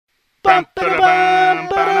Is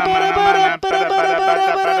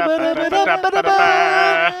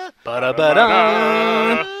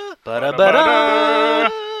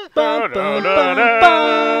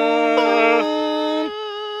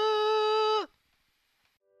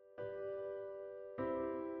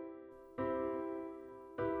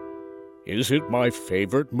it my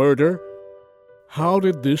favorite murder? How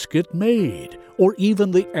did this get made? Or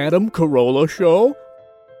even the Adam Carolla Show?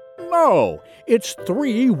 No, it's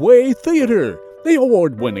Three-Way Theater, the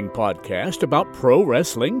award-winning podcast about pro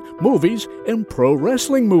wrestling, movies, and pro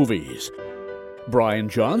wrestling movies. Brian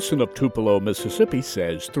Johnson of Tupelo, Mississippi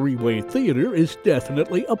says Three-Way Theater is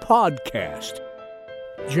definitely a podcast.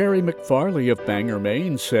 Jerry McFarley of Bangor,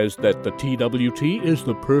 Maine says that the TWT is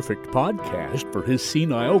the perfect podcast for his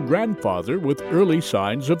senile grandfather with early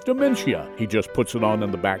signs of dementia. He just puts it on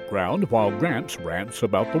in the background while Gramps rants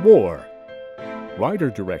about the war.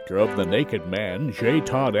 Writer-director of The Naked Man, J.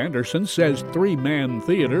 Todd Anderson, says Three-Man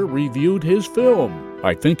Theater reviewed his film.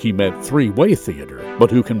 I think he meant Three-Way Theater,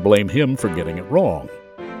 but who can blame him for getting it wrong?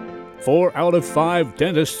 4 out of 5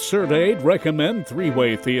 dentists surveyed recommend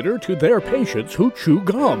Three-Way Theater to their patients who chew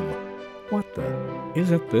gum. What the?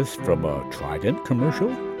 Isn't this from a Trident commercial?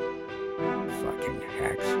 Fucking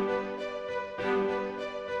hacks.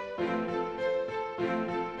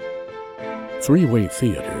 Three-Way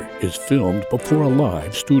Theater is filmed before a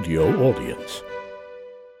live studio audience.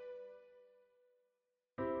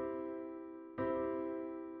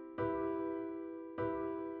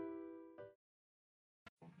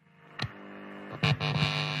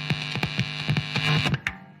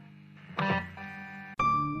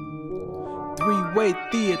 Three-Way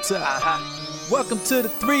Theater. Welcome to the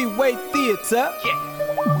Three-Way Theater.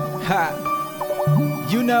 Yeah. Ha.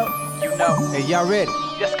 You know. Hey, y'all ready?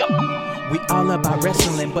 Let's go. We all about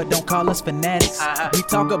wrestling, but don't call us fanatics. We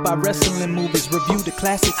talk about wrestling movies, review the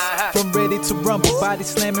classics. From Ready to Rumble, Body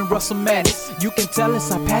Slamming, WrestleManics. You can tell it's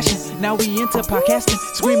our passion. Now we into podcasting,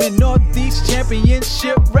 screaming Northeast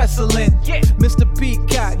Championship Wrestling. Yeah. Mr.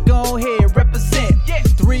 Peacock, go ahead, represent. Yeah.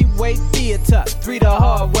 Three-Way Theater, 3 the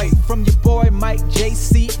hard way. From your boy Mike,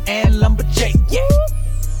 JC, and Lumberjack. Yeah.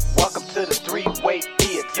 Welcome to the Three-Way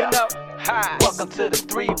Theater. You know. Hi. Welcome to the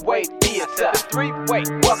Three-Way Theater. Three-Way.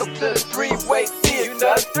 Welcome to the Three-Way Theater. You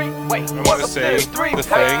know the Three-Way. I'm going to say the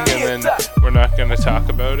thing, and then we're not going to talk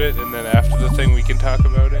about it, and then after the thing we can talk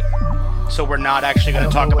about it. So we're not actually going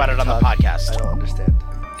to talk about it on the podcast. I don't understand.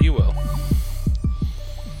 You will.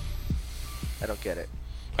 I don't get it.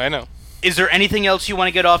 I know. Is there anything else you want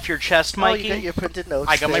to get off your chest, Mikey? Oh, you got your printed notes.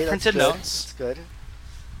 I got my today. printed That's notes. It's good.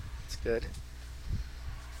 It's good.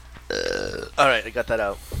 All right, I got that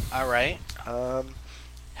out. All right. Um,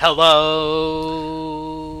 Hello.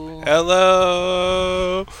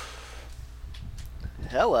 Hello.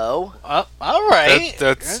 hello. All right.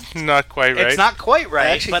 That's not quite right. It's not quite I right,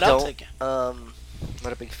 actually but I'll don't. take it.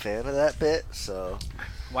 Not a big fan of that bit, so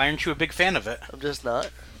Why aren't you a big fan of it? I'm just not.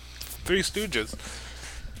 Three Stooges.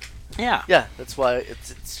 Yeah. Yeah, that's why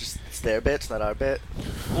it's their bit. It's not our bit.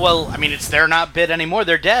 Well, I mean, it's their not bit anymore.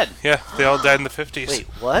 They're dead. Yeah, they all died in the 50s. Wait,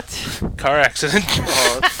 what? Car accident.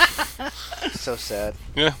 Oh, it's so sad.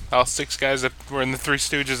 Yeah, all 6 guys that were in the Three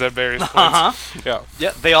Stooges at various points. Uh-huh. Yeah.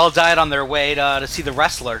 Yeah, they all died on their way to see the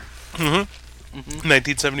wrestler.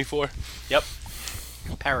 1974. Yep.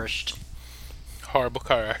 Perished. Horrible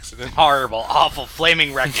car accident. Horrible, awful,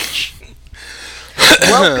 flaming wreckage.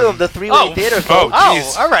 Welcome to Three-Way Theater, folks.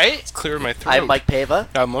 jeez. All right. It's clear my throat. I'm Mike Pava,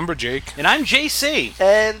 I'm Lumberjake. And I'm JC.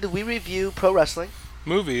 and we review pro wrestling.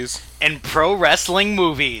 Movies. And pro wrestling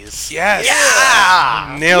movies. Yes.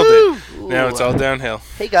 Yeah! Nailed Woo! it. Now it's all downhill.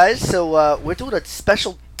 Hey guys, so we're doing a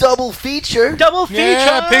special double feature. Double feature!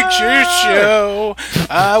 Yeah, picture show.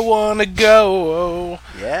 I wanna go.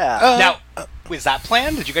 Yeah. Now, was that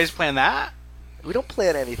planned? Did you guys plan that? We don't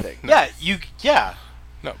plan anything. Yeah,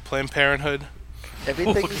 No, Planned Parenthood.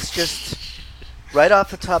 Everything's just right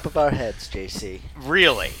off the top of our heads, JC.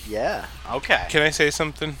 Really? Yeah. Okay. Can I say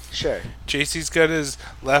something? Sure. JC's got his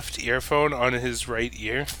left earphone on his right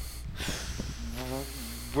ear.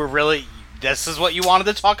 This is what you wanted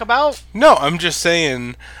to talk about? No, I'm just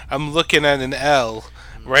saying, I'm looking at an L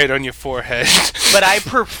right on your forehead. But I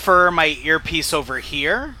prefer my earpiece over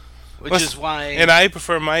here, which is why... And I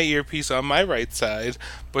prefer my earpiece on my right side,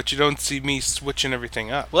 but you don't see me switching everything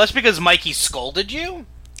up. Well, that's because Mikey scolded you?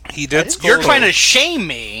 He did scold You're me. trying to shame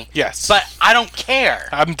me. Yes. But I don't care.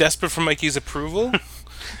 I'm desperate for Mikey's approval,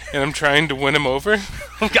 and I'm trying to win him over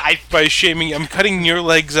by shaming. I'm cutting your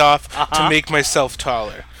legs off to make myself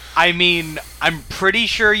taller. I mean, I'm pretty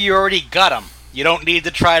sure you already got him. You don't need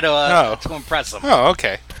to try to impress him. Oh,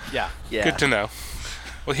 okay. Yeah. Yeah. Good to know.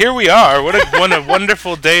 Well, here we are. What a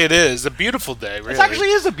wonderful day it is. A beautiful day, really. It actually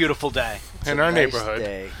is a beautiful day. in A our nice neighborhood.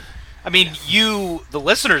 day. I mean, the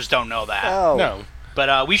listeners don't know that. Oh. No.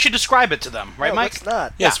 But we should describe it to them, right, no, Mike? Let's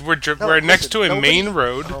not. Yes, Yeah. we're next listen, to a nobody- main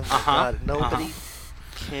road. Oh my God, nobody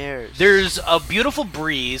cares. There's a beautiful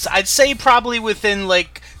breeze. I'd say probably within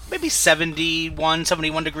like maybe 71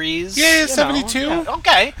 degrees. Yeah, you know. 72. Yeah,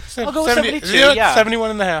 okay. I'll go with 72. Yeah.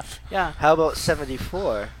 71 and a half. Yeah. How about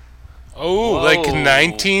 74? Oh, like Whoa.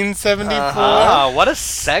 1974. Oh, what a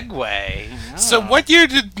segue. So what year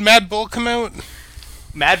did Mad Bull come out?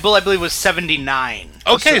 Mad Bull, I believe, was 79.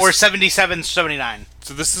 Okay, Or so- 77, 79.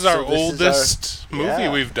 So this is our So this is oldest our- movie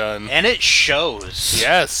yeah. we've done. And it shows.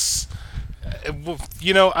 Yes.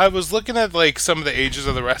 You know, I was looking at like some of the ages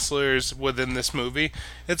of the wrestlers within this movie.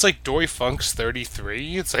 It's like Dory Funk's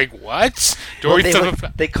 33. It's like what? Dory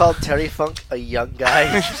They called Terry Funk a young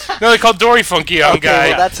guy. No, they called Dory Funk a young Okay, guy.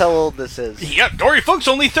 well, that's how old this is. Yeah, Dory Funk's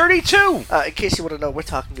only 32. In case you want to know, we're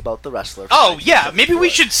talking about the wrestler. from Oh, yeah. Maybe we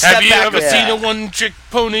 1974. should step Have you back. ever Yeah. seen a one-trick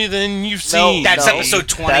pony than you've seen? That's No, episode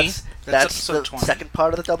 20. That's episode the 20. second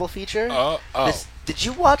part of the double feature. Oh. Did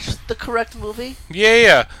you watch the correct movie?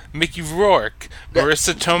 Yeah. Mickey Rourke, No.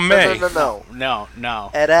 Marissa Tomei. No.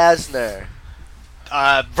 No. Ed Asner.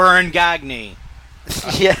 Vern Gagne.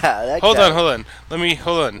 Yeah, that Hold guy. on.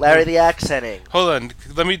 Hold on. Larry the Accenting. Hold on.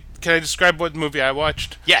 Can I describe what movie I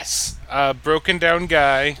watched? Yes. Broken down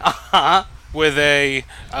guy Uh-huh. with a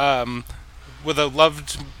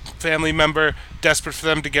loved family member desperate for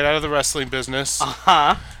them to get out of the wrestling business.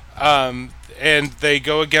 Uh-huh. And they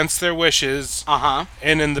go against their wishes. Uh-huh.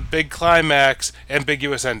 And in the big climax,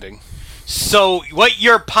 ambiguous ending. So what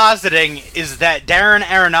you're positing is that Darren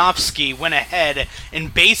Aronofsky went ahead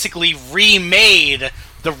and basically remade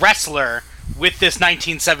The Wrestler with this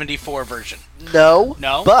 1974 version. No.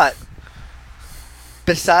 No? But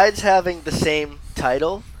besides having the same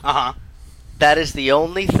title, Uh-huh. that is the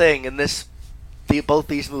only thing in both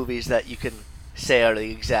these movies that you can say are the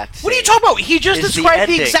exact same. What are you talking about? He just It's the described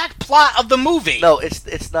the ending. exact plot of the movie. No,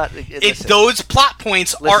 it's not. Listen, Those plot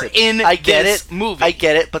points are listen, in I get this it. movie. I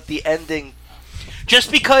get it, but the ending. Just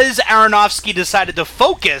because Aronofsky decided to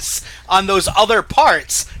focus on those other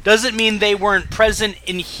parts doesn't mean they weren't present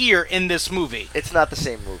in this movie. It's not the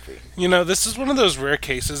same movie. You know, this is one of those rare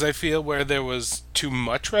cases, I feel, where there was too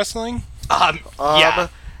much wrestling. Yeah.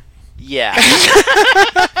 Yeah.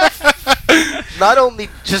 Not only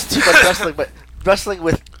just too much wrestling, but wrestling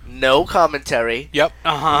with no commentary. Yep.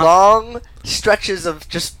 Uh-huh. Long stretches of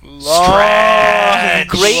just Stretch.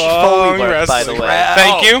 great Foley work, by the wrestling. way.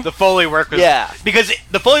 Thank you. The Foley work was... Yeah. Because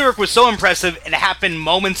the Foley work was so impressive, it happened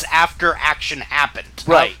moments after action happened.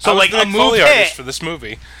 Right. So, I was like, the a move Foley artist hit, for this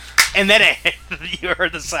movie. and then it, you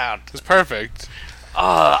heard the sound. It's perfect.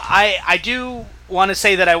 I do want to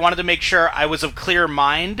say that I wanted to make sure I was of clear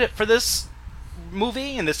mind for this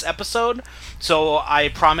movie and this episode, so I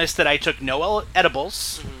promised that I took no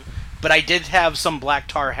edibles, but I did have some black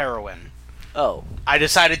tar heroin. Oh. I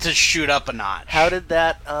decided to shoot up a notch. How did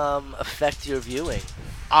that affect your viewing?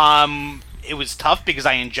 It was tough because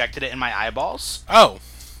I injected it in my eyeballs. Oh.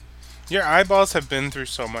 Your eyeballs have been through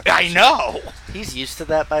so much. I know! He's used to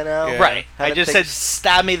that by now. Yeah. Right. I Having just said, things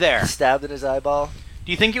stab me there. stabbed in his eyeball.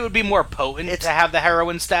 Do you think it would be more potent It's- to have the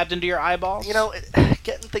heroin stabbed into your eyeballs? You know,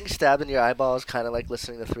 getting things stabbed in your eyeball is kind of like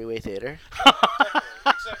listening to Three-Way Theater.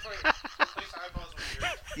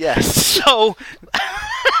 Yes. So,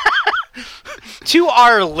 to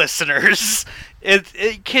our listeners,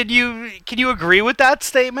 can you agree with that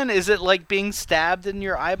statement? Is it like being stabbed in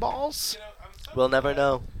your eyeballs? We'll never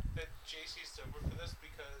know. That JC's sober for this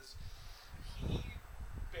because he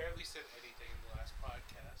barely said anything in the last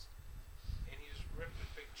podcast, and he just ripped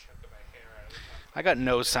a big chunk of my hair out of the top. I got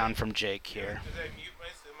no sound from Jake here. Did I mute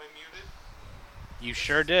myself? Am I muted? You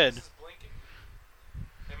sure did. This is blinking.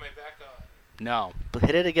 Am I back on? No. But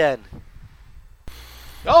hit it again.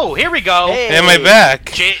 Oh, here we go. Hey. Am I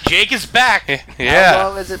back? Jake is back. How Yeah.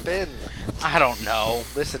 long has it been? I don't know.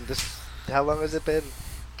 Listen, how long has it been?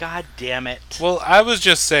 God damn it. Well, I was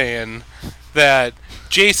just saying that,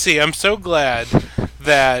 JC, I'm so glad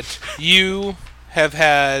that you have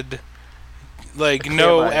had, like, clear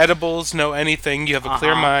no mind. edibles, no anything. You have a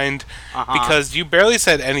clear Uh-huh. mind because you barely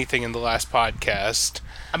said anything in the last podcast.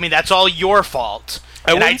 I mean, that's all your fault.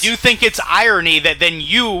 I And I wouldn't do think it's irony that then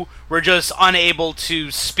you were just unable to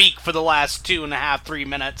speak for the last 2.5, 3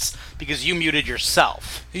 minutes because you muted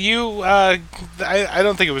yourself. You, I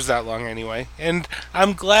don't think it was that long anyway. And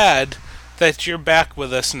I'm glad that you're back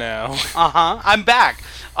with us now. I'm back.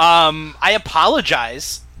 I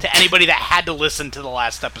apologize to anybody that had to listen to the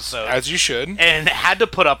last episode. As you should. And had to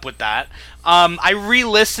put up with that. I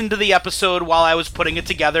re-listened to the episode while I was putting it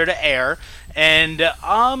together to air, and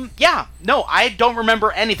I don't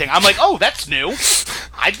remember anything. I'm like, oh, that's new.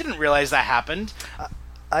 I didn't realize that happened.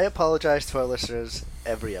 I apologize to our listeners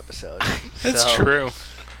every episode. That's true.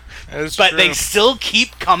 But they still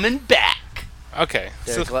keep coming back. Okay.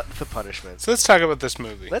 They're a glutton for punishment. So let's talk about this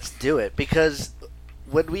movie. Let's do it, because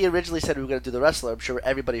when we originally said we were going to do The Wrestler, I'm sure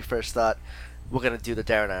everybody first thought we're going to do the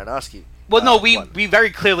Darren Aronofsky. Well, no, we one. we very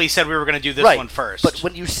clearly said we were going to do this Right, one first. But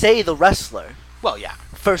when you say The Wrestler, well, yeah.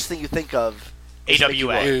 first thing you think of is Mickey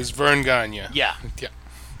AWA. Rourke. Is Vern Gagne. Yeah. Yeah.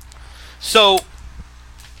 So,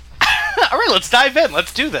 all right, let's dive in.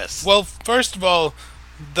 Let's do this. Well, first of all,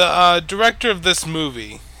 the director of this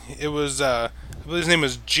movie, it was, I believe his name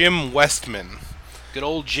was Jim Westman. Good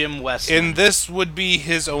old Jim Westman. And this would be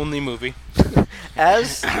his only movie.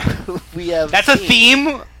 As we have That's a seen,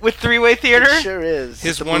 theme with Three-Way Theater? It sure is.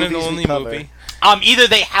 His The one and movies we only cover. movie. Either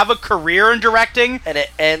they have a career in directing. And it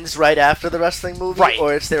ends right after the wrestling movie, Right.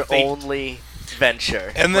 or it's their They- only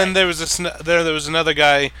venture. And then Right. there was there was another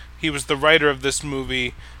guy. He was the writer of this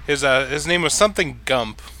movie. His name was something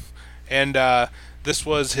Gump, and this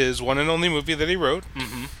was his one and only movie that he wrote.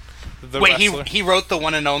 Mm-hmm. Wait, he wrote the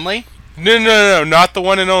one and only? No, not the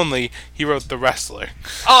one and only. He wrote The Wrestler.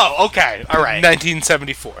 Oh, okay. All right.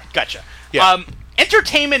 1974. Gotcha. Yeah.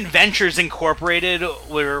 Entertainment Ventures Incorporated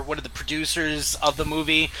were one of the producers of the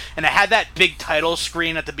movie, and it had that big title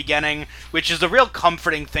screen at the beginning, which is a real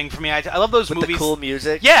comforting thing for me. I love those With movies. the cool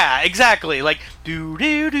music. Yeah, exactly. Like do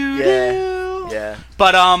do do do. Yeah.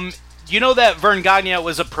 But you know that Vern Gagne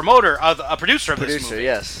was a producer of this movie.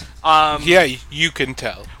 Yes. Yeah, you can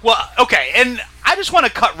tell. Well, okay, and I just want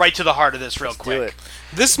to cut right to the heart of this real Do quick. it.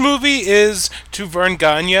 This movie is to Vern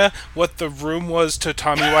Gagne what The Room was to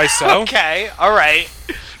Tommy Wiseau. Okay, all right.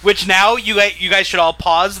 Which now you guys should all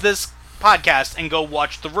pause this podcast and go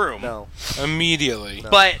watch The Room. No. Immediately.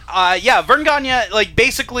 But yeah, Vern Gagne, like,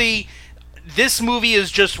 basically, this movie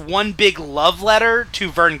is just one big love letter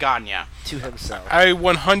to Vern Gagne. To himself. I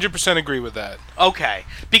 100% agree with that. Okay,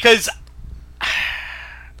 because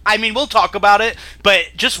I mean, we'll talk about it, but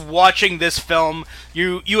just watching this film,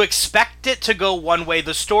 you expect it to go one way.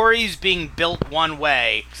 The story's being built one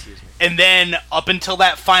way, and then up until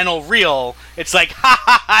that final reel, it's like, ha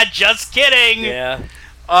ha ha, just kidding. Yeah.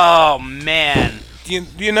 Oh man.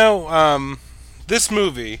 You know, this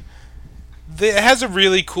movie, it has a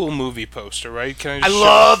really cool movie poster, right? Can I I just show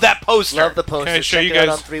love that poster. Love the poster. Can I show Check you it out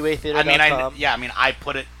guys- on threewaytheater.com. I mean, I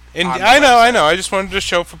put it. And on the I website. know. I just wanted to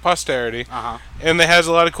show for posterity. Uh-huh. And it has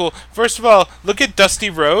a lot of cool. First of all, look at Dusty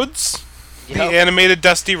Rhodes, the Yep. animated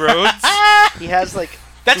Dusty Rhodes. He has like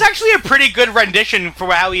That's actually a pretty good rendition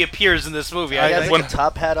for how he appears in this movie. he I has think. like a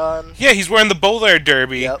top hat on. Yeah, he's wearing the Bowler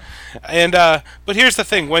Derby. Yep. And but here's the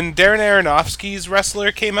thing: when Darren Aronofsky's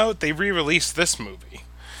Wrestler came out, they re-released this movie,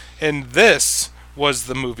 and this was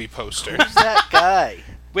the movie poster. Who's that guy?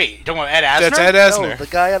 Wait, you don't want Ed Asner? That's Ed No, Asner. the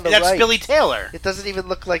guy on the That's right. Billy Taylor. It doesn't even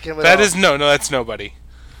look like him at That all. is no, that's nobody.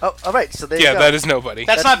 Oh, all right. So there you Yeah, go. that is nobody.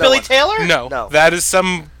 That's That's not no Billy one. Taylor? No, No. that is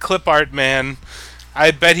some clip art man.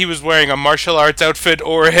 I bet he was wearing a martial arts outfit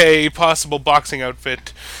or a possible boxing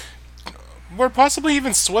outfit, or possibly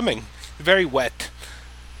even swimming. Very wet,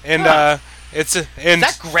 and it's Is and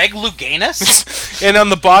that Greg Louganis? and on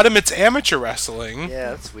the bottom it's amateur wrestling.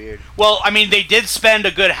 Yeah, that's weird. Well, I mean, they did spend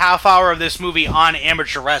a good half hour of this movie on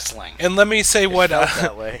amateur wrestling. And let me say what Felt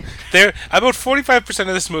that way. there about 45%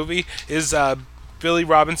 of this movie is Billy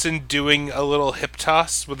Robinson doing a little hip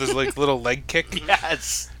toss with his like little leg kick.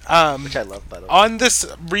 Yes. Which I love, by the way. On this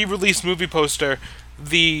re-release movie poster,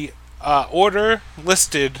 the order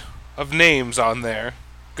listed of names on there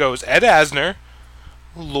goes Ed Asner,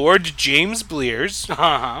 Lord James Blears,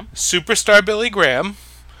 Uh-huh. Superstar Billy Graham,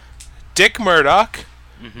 Dick Murdoch,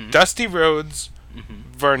 Dusty Rhodes,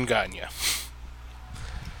 Vern Gagne.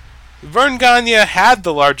 Vern Gagne had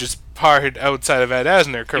the largest part outside of Ed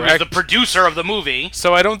Asner, He was correct? the producer of the movie.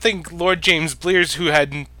 So I don't think Lord James Blears, who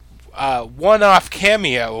had one-off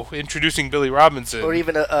cameo introducing Billy Robinson, Or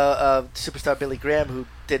even a superstar Billy Graham who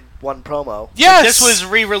did one promo. yes, This was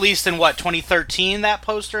re-released in, what, 2013, that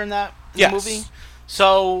poster in that Yes. movie?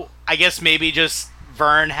 So, I guess maybe just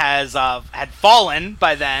Vern has had fallen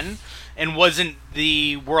by then and wasn't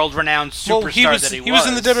the world-renowned superstar well, that he was. He was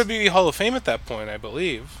in the WWE Hall of Fame at that point, I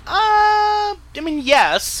believe. I mean,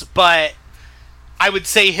 yes, but I would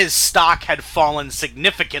say his stock had fallen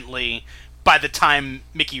significantly by the time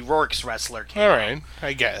Mickey Rourke's Wrestler came All out. right,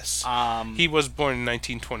 I guess. Um, He was born in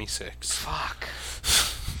 1926. fuck.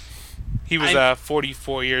 He was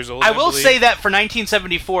 44 years old. I will believe. say that for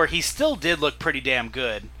 1974, he still did look pretty damn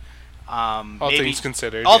good. All things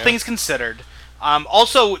considered. All yeah. things considered.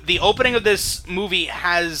 Also, the opening of this movie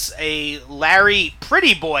has a Larry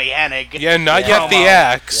Pretty Boy Hennig. Yeah, not yet the promo.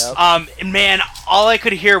 axe. Yep. Man, all I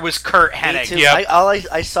could hear was Kurt Me Hennig. too. Yep.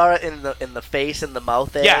 I saw it in the face and the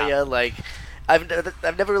mouth area. Yeah. Like, I've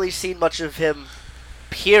never really seen much of him.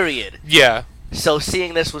 Period. Yeah. So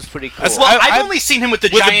seeing this was pretty cool. Well, I've I've- only seen him with the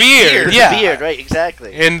with the giant beard, With yeah. the beard, right?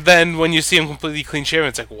 Exactly. And then when you see him completely clean shaven,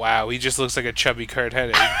 it's like, wow, he just looks like a chubby Kurt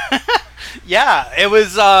Hennig. Yeah, it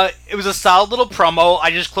was a solid little promo.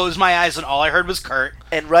 I just closed my eyes and all I heard was Kurt.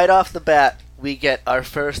 And right off the bat, we get our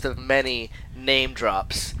first of many name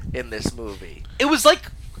drops in this movie. It was like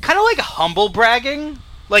kind of like humble bragging.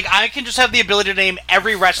 Like I can just have the ability to name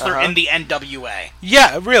every wrestler in the NWA.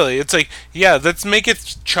 Yeah, really. It's like, yeah, let's make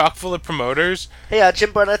it chock full of promoters. Hey,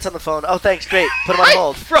 Jim Barnett's on the phone. Oh, thanks, great. Put him on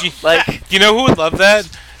hold. Like, You know who would love that?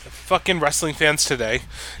 Fucking wrestling fans today.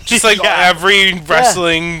 Just like Yeah. every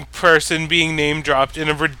wrestling person being name dropped in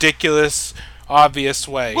a ridiculous, obvious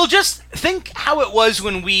way. Well, just think how it was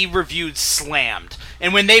when we reviewed Slammed.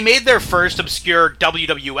 And when they made their first obscure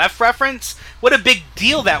WWF reference, what a big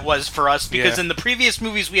deal that was for us, because Yeah. in the previous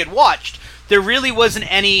movies we had watched, there really wasn't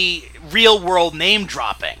any real-world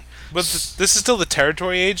name-dropping. But this is still the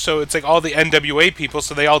territory age, so it's like all the NWA people,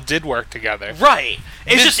 so they all did work together. Right.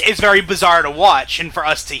 It's very bizarre to watch, and for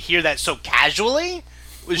us to hear that so casually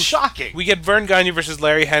was shocking. We get Vern Gagne versus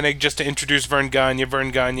Larry Hennig just to introduce Vern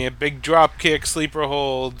Gagne, big drop kick, sleeper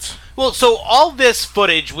holds. Well, so all this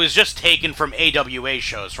footage was just taken from AWA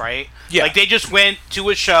shows, right? Yeah. Like, they just went to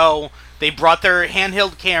a show, they brought their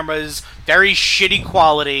handheld cameras, very shitty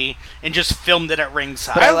quality, and just filmed it at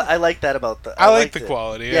ringside. but I like that about the. I like liked the it.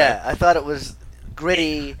 quality, yeah. I thought it was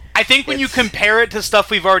gritty. I think when you It's- compare it to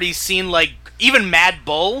stuff we've already seen, like even Mad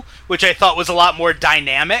Bull, which I thought was a lot more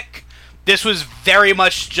dynamic, this was very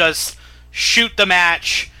much just shoot the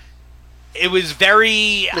match. It was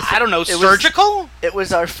very, Listen, I don't know, it was- surgical? It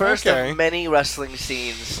was our first Okay. of many wrestling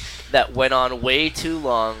scenes that went on way too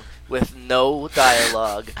long with no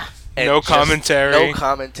dialogue. And No just commentary. No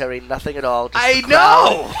commentary, nothing at all. Just I the crowd,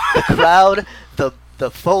 know! The crowd, the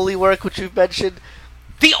Foley work, which you've mentioned.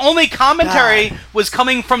 The only commentary God. was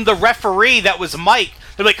coming from the referee that was Mike.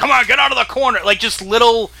 They're like, come on, get out of the corner. Like, just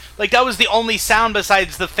little, like, that was the only sound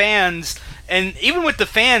besides the fans. And even with the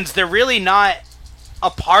fans, they're really not a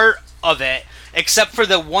part of it, except for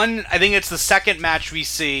the one, I think it's the second match we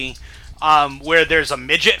see, where there's a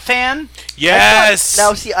midget fan. Yes!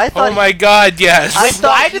 Now, see, I thought. Oh my god, yes! I Like,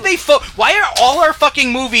 thought why he- did they why are all our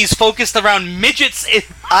fucking movies focused around midgets?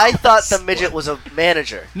 I thought the midget was a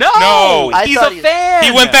manager. No! I he's thought a he- fan.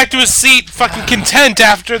 He went back to his seat, fucking content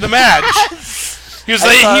after the match. He was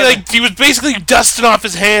he was basically dusting off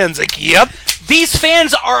his hands. Like, yep. These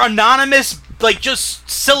fans are anonymous, like just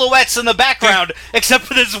silhouettes in the background, except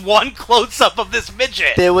for this one close-up of this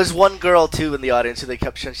midget. There was one girl too in the audience who they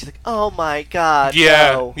kept showing. She's like, "Oh my god,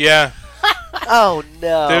 Yeah, no. yeah. Oh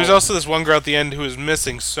no." There was also this one girl at the end who was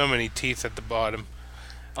missing so many teeth at the bottom.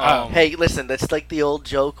 Hey, listen, that's like the old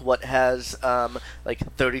joke. What has like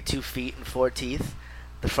 32 feet and 4 teeth?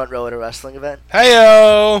 The front row at a wrestling event.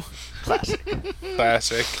 Heyo! Classic.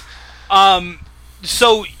 Classic.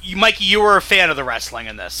 So, Mikey, you were a fan of the wrestling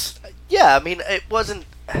in this. Yeah, I mean, it wasn't.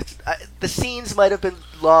 The scenes might have been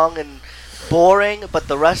long and boring, but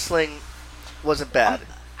the wrestling wasn't bad.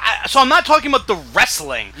 So I'm not talking about the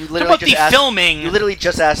wrestling. You I'm literally talking about just the asked, filming. You literally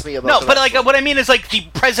just asked me about. No, the but like wrestling. what I mean is like the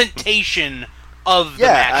presentation of the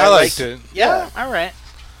Yeah, match. I liked it. Yeah, all right.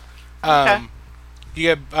 Okay.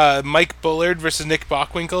 You get Mike Bullard versus Nick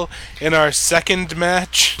Bockwinkel in our second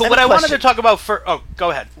match. But I what I have a wanted to question. talk about for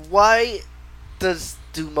go ahead. Why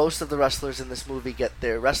do most of the wrestlers in this movie get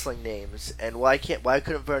their wrestling names, and why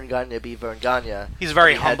couldn't Vern Gagne be Vern Gagne? He's a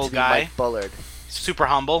very and he had humble to be guy. Mike Bullard. Super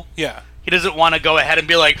humble. Yeah. He doesn't want to go ahead and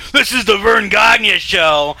be like, "This is the Vern Gagne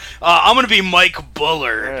show. I'm going to be Mike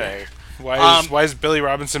Bullard." Right. Why is Billy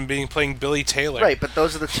Robinson playing Billy Taylor? Right, but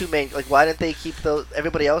those are the two main. Like, why didn't they keep those?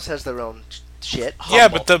 Everybody else has their own shit. Yeah,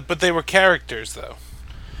 Humble. but they were characters though.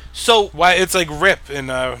 So Why it's like Rip in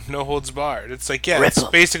No Holds Barred. It's like it's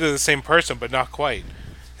Ripple. basically the same person, but not quite.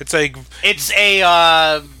 It's like it's a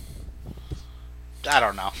I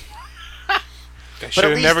don't know. I should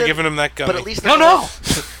have least never in- given him that gummy. But at least No.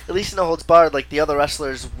 at least in No Holds Barred, like the other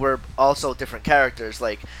wrestlers were also different characters.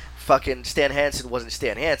 Like fucking Stan Hansen wasn't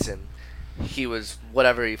Stan Hansen. He was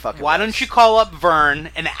whatever he fucking. Why was. don't you call up Vern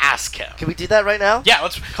and ask him? Can we do that right now? Yeah,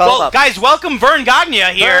 let's. Call him Well, up. guys, welcome Vern Gagne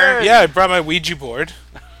here. Vern! Yeah, I brought my Ouija board.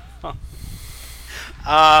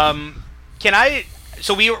 Can I?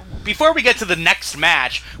 before we get to the next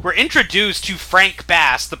match, we're introduced to Frank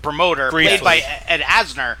Bass, the promoter, Briefly. played by Ed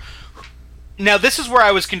Asner. Now, this is where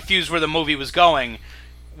I was confused where the movie was going.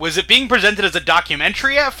 Was it being presented as a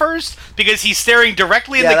documentary at first? Because he's staring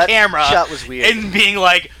directly in the that camera shot was weird. and being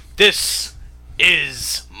like, "This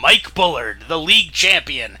is Mike Bullard, the league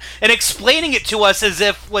champion," and explaining it to us as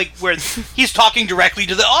if where he's talking directly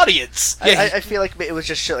to the audience. I feel like it was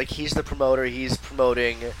just like he's the promoter. He's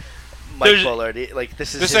promoting Mike Bullard.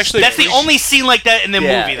 This is This his actually- That's the only scene like that in the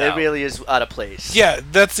yeah, movie, though. it really is out of place. Yeah,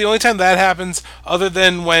 that's the only time that happens, other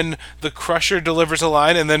than when the Crusher delivers a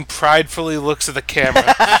line and then pridefully looks at the camera.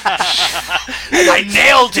 I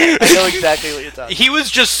nailed it. I know exactly what you're talking. He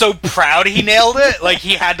was just so proud he nailed it, like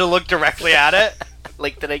he had to look directly at it.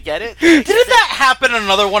 Like, did I get it? Didn't that happen in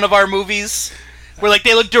another one of our movies? Where like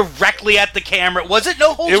they looked directly at the camera. Was it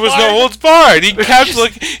No Holds It was Barred? no holds barred. He kept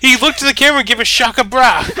he looked to the camera and gave a shaka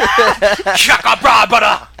bra. Shaka bra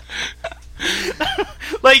butter.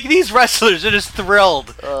 Like these wrestlers are just thrilled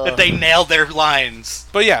that they nailed their lines.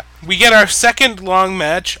 But yeah, we get our second long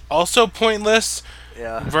match, also pointless.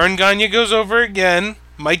 Yeah. Vern Gagne goes over again.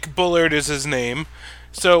 Mike Bullard is his name.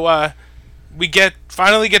 So we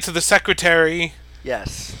finally get to the secretary,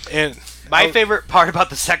 Yes. and My favorite part about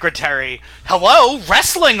the secretary, hello,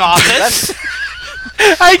 wrestling office.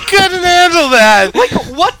 I couldn't handle that. Like,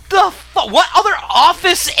 what the fuck? What other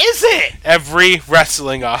office is it? Every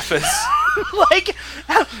wrestling office, Like,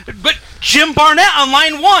 but Jim Barnett on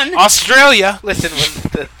line 1. Australia. Listen,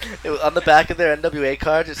 when on the back of their NWA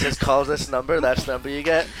card it says "call this number." That's the number you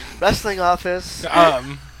get. Wrestling office.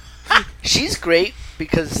 She's great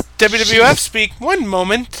because WWF speak. One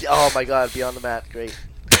moment. Oh my God, Beyond the Mat, great.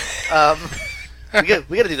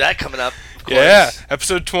 We gotta do that coming up. Of course. Yeah,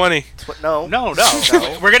 episode 20. No. No.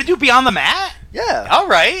 We're going to do Beyond the Mat? Yeah. All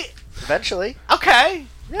right. Eventually. Okay.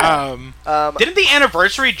 Yeah. Didn't the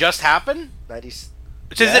anniversary just happen? 90s.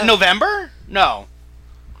 Is it November? No.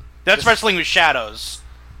 That's Wrestling with Shadows.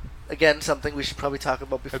 Again, something we should probably talk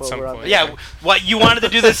about before some we're on. point. the Yeah, air. what you wanted to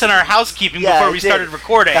do this in our housekeeping Yeah, before I we did. started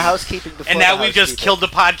recording. The housekeeping before and now the we've just housekeeping. killed the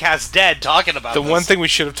podcast dead talking about The this. one thing we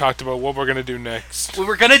should have talked about, what we're going to do next. We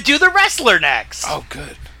were going to do the wrestler next. Oh,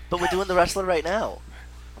 good. But we're doing the wrestler right now.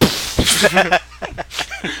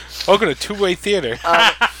 Welcome to Two-Way Theater.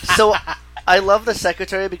 So I love the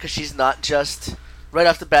secretary because she's not just right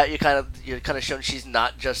off the bat. You're kind of shown she's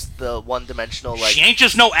not just the one-dimensional like. She ain't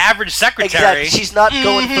just no average secretary. Exactly. She's not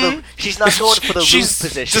going for the. She's not going for the She's, loose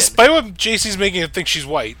position. despite what JC's making her think she's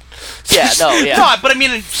white. Yeah. No. Yeah. No, but I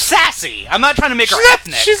mean sassy. I'm not trying to make her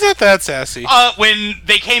ethnic. She's not that sassy. When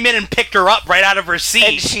they came in and picked her up right out of her And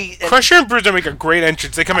seat. Crusher and Bruiser make a great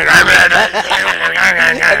entrance. They come in.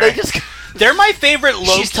 and they just. They're my favorite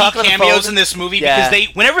low-key She's talking on the cameos phone. in this movie Yeah.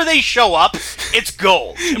 because whenever they show up, it's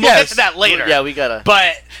gold. And we'll Yes. get to that later. Yeah, we gotta.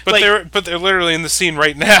 But they're literally in the scene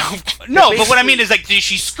right now. no, but what I mean is like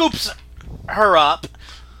she scoops her up,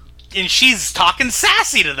 and she's talking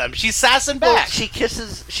sassy to them. She's sassing Well, back. she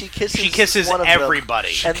kisses. She kisses. She kisses one of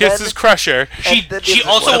everybody. Them. And Kisses then, Crusher. She then she gives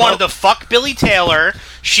also one of wanted them. to fuck Billy Taylor.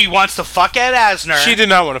 She wants to fuck Ed Asner. She did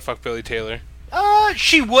not want to fuck Billy Taylor.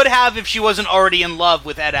 She would have if she wasn't already in love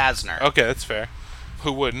with Ed Asner. Okay, that's fair.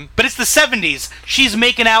 Who wouldn't? But it's the 70s. She's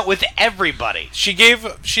making out with everybody. She gave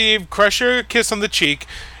Crusher a kiss on the cheek,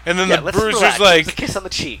 and then Yeah, the let's Bruiser's relax. like, It's a kiss on the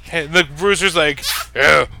cheek. the Bruiser's like,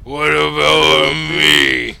 yeah, what about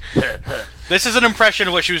me? This is an impression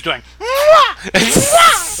of what she was doing.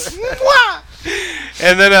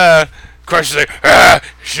 And then Crusher's like,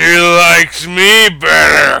 she likes me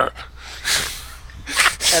better.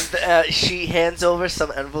 And she hands over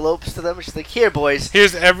some envelopes to them. She's like, "Here, boys.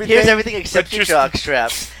 Here's everything. Here's everything except but your just- jock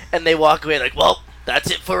straps." And they walk away like, "Well, that's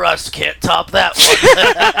it for us. Can't top that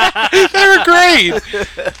one." They were great.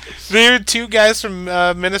 They were two guys from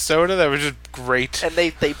Minnesota that were just great. And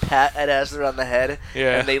they pat Ed Asner on the head.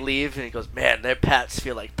 Yeah. And they leave, and he goes, "Man, their pats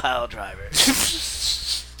feel like pile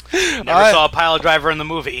drivers." Never saw a pile driver in the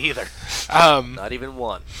movie either. Not even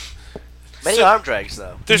one. Many arm drags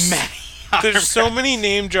though. There's so many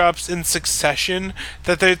name drops in succession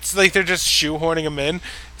that it's like they're just shoehorning them in.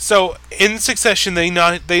 So in succession, they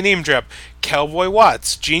name drop Cowboy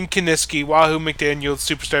Watts, Gene Kiniski, Wahoo McDaniel,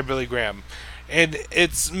 Superstar Billy Graham, and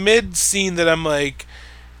it's mid scene that I'm like,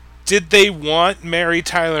 did they want Mary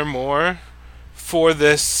Tyler Moore for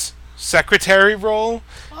this secretary role?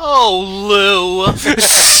 Oh, Lou.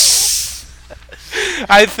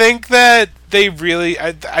 I think that they really,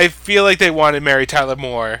 I feel like they wanted Mary Tyler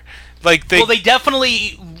Moore. Like Well, they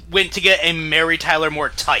definitely went to get a Mary Tyler Moore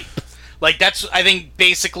type. Like, that's, I think,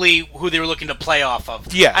 basically who they were looking to play off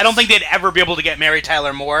of. Yes. I don't think they'd ever be able to get Mary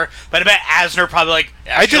Tyler Moore, but I bet Asner probably like,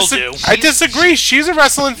 yeah, I disagree. She's a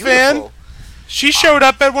wrestling fan. Beautiful. She showed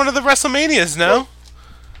up at one of the WrestleManias, no?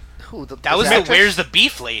 Who? That was the Where's the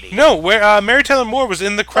Beef lady. No, where Mary Tyler Moore was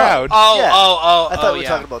in the crowd. Yeah. I I thought we were yeah.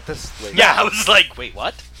 talking about this lady. Yeah, I was like, wait,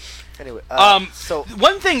 what? Anyway, so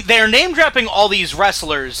One thing, they're name dropping all these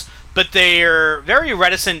wrestlers, but they're very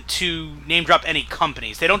reticent to name drop any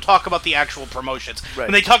companies. They don't talk about the actual promotions. Right.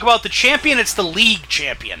 When they talk about the champion, it's the league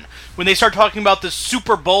champion. When they start talking about the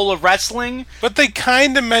Super Bowl of wrestling, But they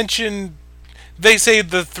kind of mention, they say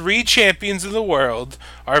the 3 champions of the world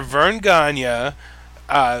are Vern Gagne,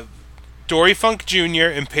 Dory Funk Jr.,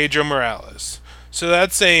 and Pedro Morales. So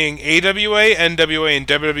that's saying AWA, NWA, and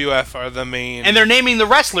WWF are the main... and they're naming the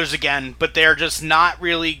wrestlers again, but they're just not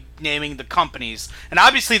really naming the companies. And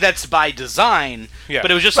obviously that's by design, Yeah.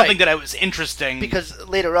 but it was just Right. something that was interesting. because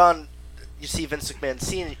later on, you see Vince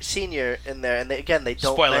McMahon Senior in there, and they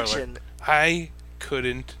don't Spoiler mention. I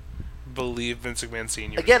couldn't believe Vince McMahon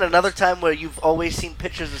Sr. Again, another time where you've always seen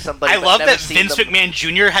pictures of somebody. I but love never that seen Vince them. McMahon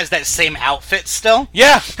Jr. has that same outfit still.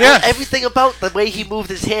 Yeah, yeah. Everything about the way he moved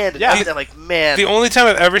his hand. Yeah. I'm like, man. The only time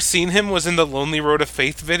I've ever seen him was in the Lonely Road of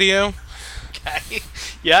Faith video. Okay.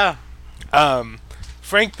 Yeah.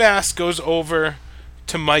 Frank Bass goes over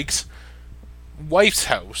to Mike's wife's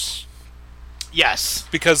house Yes.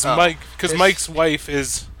 because this- Mike's wife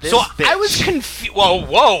is This So bitch. I was confused.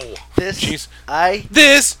 Whoa. This. Jeez. I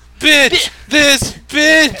this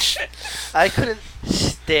bitch. I couldn't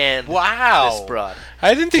stand Wow. this broad.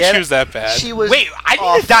 I didn't think Get she it? was that bad. She was. Wait, I need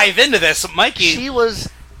awful. to dive into this, Mikey. She was.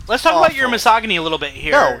 Let's talk about your awful. misogyny a little bit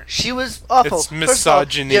here. No, she was awful. It's First of all,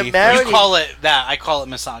 misogyny. you're You married. call it that. I call it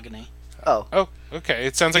misogyny. Oh, Oh, okay.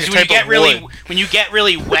 It sounds like a Because when you type get of really wood. when you get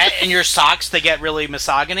really wet in your socks, they get really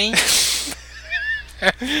misogyny.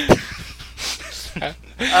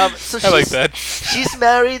 so she's, I like that. She's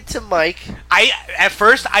married to Mike. At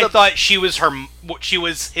first I thought she was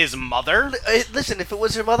his mother. Listen, if it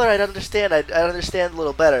was her mother, I'd understand. I'd understand a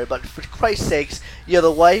little better. But for Christ's sakes, you're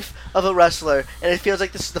the wife of a wrestler, and it feels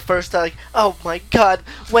like this is the first time. Like, oh my God,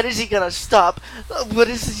 when is he gonna stop? When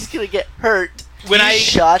is he's gonna get hurt? When He's I-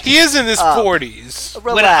 shot. He is in his up. 40s.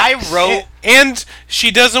 Relax. When I wrote And she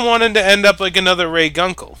doesn't want him to end up like another Ray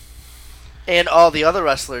Gunkel. and all the other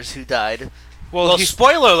wrestlers who died. well, he-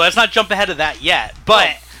 spoiler, let's not jump ahead of that yet.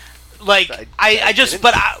 But like I just didn't.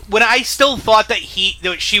 but when I still thought that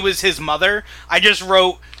she was his mother, I just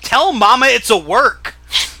wrote, "Tell Mama it's a work."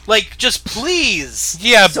 Like, just please,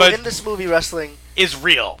 yeah, So but in this movie, wrestling is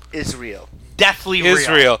real. is real. Deathly real.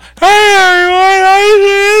 Israel. Hey everyone, I'm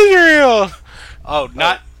Israel. Oh,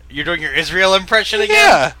 not you're doing your Israel impression again?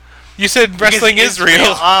 Yeah. You said wrestling Because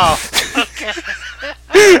Israel. Oh.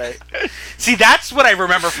 Right. See, that's what I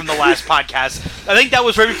remember from the last podcast. I think that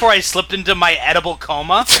was right before I slipped into my edible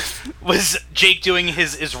coma. Was Jake doing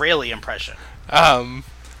his Israeli impression?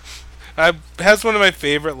 Has one of my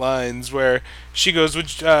favorite lines where she goes,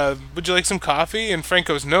 would you like some coffee? And Frank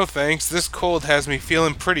goes, no thanks. This cold has me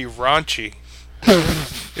feeling pretty raunchy.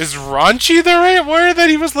 Is raunchy the right word that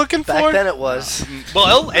he was looking Back for? then it was.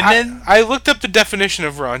 Well, and then I looked up the definition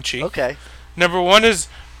of raunchy. Okay. Number 1 is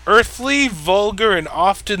earthly, vulgar, and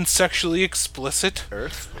often sexually explicit.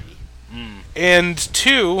 Earthly. And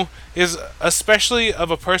 2 is especially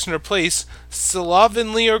of a person or place,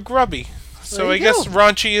 slovenly or grubby. So There I you guess go.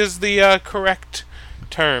 raunchy is the correct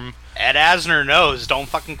term. Ed Asner knows. Don't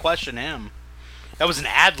fucking question him. That was an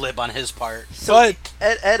ad lib on his part. So But-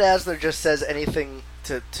 Ed Asner just says anything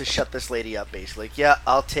to shut this lady up, basically. Like, yeah,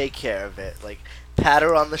 I'll take care of it. Like, pat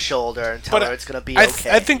her on the shoulder and tell But her it's gonna be I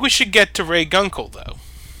okay. I think we should get to Ray Gunkel, though.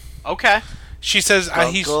 Okay. She says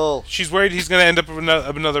Gunkel. she's worried he's going to end up with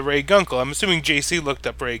another Ray Gunkel. I'm assuming JC looked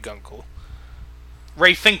up Ray Gunkel.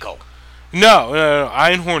 Ray Finkel. No,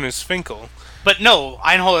 Einhorn is Finkel. But no,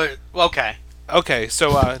 Einhorn. Okay. Okay,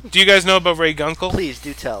 so do you guys know about Ray Gunkel? Please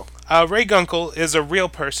do tell. Ray Gunkel is a real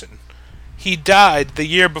person. He died the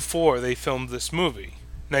year before they filmed this movie,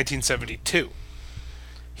 1972.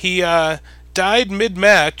 He died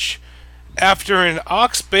mid-match after an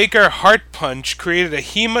Ox Baker heart punch created a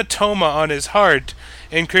hematoma on his heart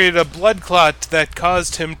and created a blood clot that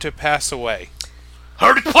caused him to pass away.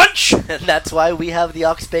 Heart punch. And that's why we have the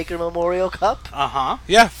Ox Baker Memorial Cup. Uh huh.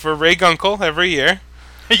 Yeah, for Ray Gunkel every year.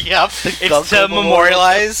 Yep. It's Gunkel to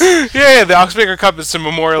memorialize. Yeah, the Ox Baker Cup is to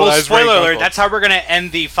Well, memorialize Ray spoiler alert, Gunkel. that's how we're going to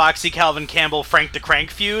end the Foxy Calvin Campbell Frank the Crank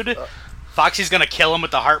feud. Foxy's going to kill him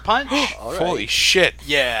with the heart punch. All right. Holy shit.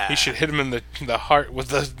 Yeah. He should hit him in the heart with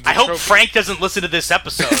the I hope trophy. Frank doesn't listen to this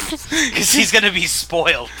episode because he's going to be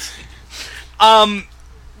spoiled.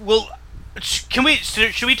 Well, Should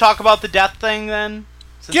we talk about the death thing then?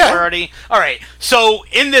 Since Yeah. we're already all right. So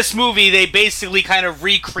in this movie, they basically kind of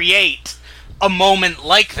recreate a moment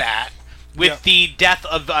like that with Yeah. the death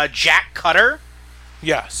of Jack Cutter.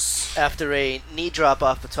 Yes. After a knee drop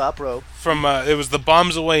off the top rope. From it was the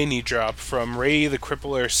Bombs Away knee drop from Ray the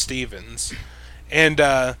Crippler Stevens, and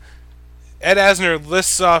Ed Asner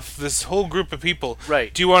lists off this whole group of people.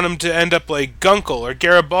 Right. Do you want them to end up like Gunkel or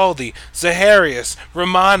Garibaldi, Zaharias,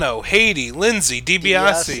 Romano, Haiti, Lindsay, DiBiase,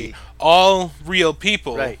 DiBiase. all real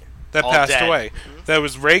people Right. that All passed dead. away. That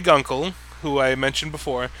was Ray Gunkel, who I mentioned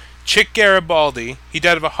before. Chick Garibaldi, he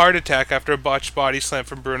died of a heart attack after a botched body slam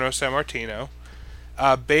from Bruno Sammartino.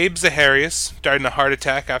 Babe Zaharias died in a heart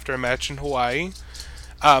attack after a match in Hawaii.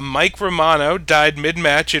 Mike Romano died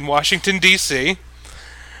mid-match in Washington, D.C.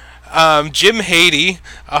 Jim Haiti,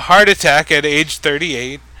 a heart attack at age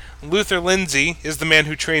 38. Luther Lindsay is the man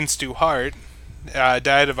who trained Stu Hart.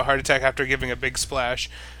 Died of a heart attack after giving a big splash.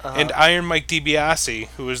 And Iron Mike DiBiase,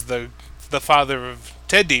 who was the father of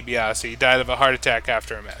Ted DiBiase, died of a heart attack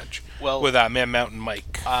after a match. Well- with Man Mountain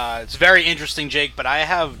Mike. It's very interesting, Jake, but I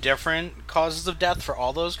have different causes of death for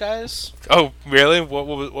all those guys. Oh, really? What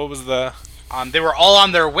was the... They were all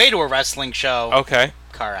on their way to a wrestling show. Okay.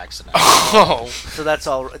 Car accident. Oh. So that's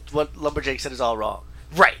all. What Lumberjake said is all wrong.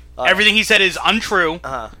 Right. Everything he said is untrue.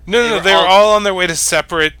 Uh huh. No, they were all on their way to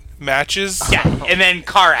separate matches. Yeah, and then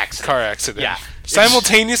car accident. Car accident. Yeah.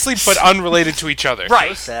 Simultaneously, but unrelated to each other. Right.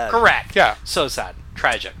 So sad. Correct. Yeah. So sad.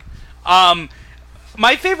 Tragic.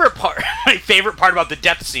 My favorite part about the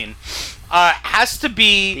death scene has to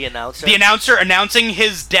be The announcer? The announcer announcing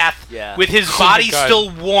his death Yeah. with his Oh body my God. still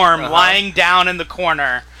warm, Uh-huh. lying down in the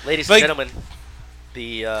corner. Ladies Like- and gentlemen,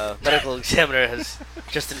 the medical examiner has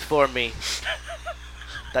just informed me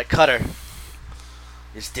that Cutter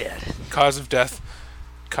is dead. Cause of death,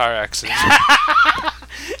 car accident.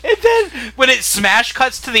 And then when it smash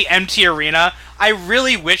cuts to the empty arena, I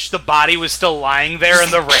really wish the body was still lying there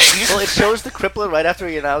in the ring. Well, it shows the Crippler right after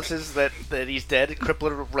he announces that he's dead.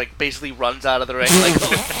 Crippler like basically runs out of the ring like,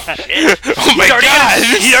 oh shit, Oh my He already God!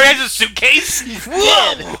 he already has a suitcase.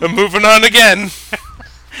 Whoa! I'm moving on again.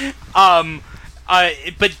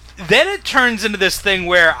 But then it turns into this thing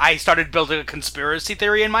where I started building a conspiracy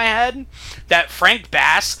theory in my head that Frank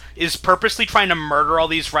Bass is purposely trying to murder all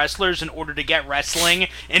these wrestlers in order to get wrestling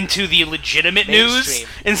into the legitimate news Mainstream.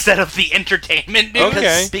 instead of the entertainment news.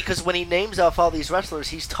 Okay. Because when he names off all these wrestlers,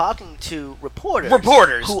 he's talking to reporters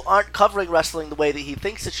who aren't covering wrestling the way that he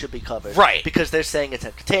thinks it should be covered. Right. Because they're saying it's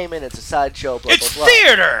entertainment, it's a sideshow, blah, It's blah, blah.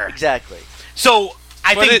 theater! Exactly. So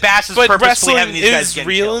I think Bass is but purposely wrestling having these guys is get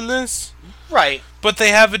real killed. in this. Right. But they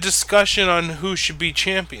have a discussion on who should be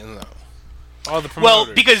champion, though. All the promoters.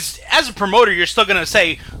 Well, because as a promoter, you're still going to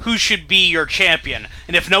say who should be your champion.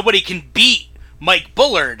 And if nobody can beat Mike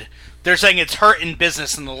Bullard, they're saying it's hurting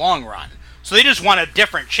business in the long run. So they just want a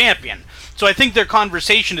different champion. So I think their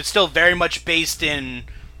conversation is still very much based in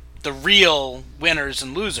the real winners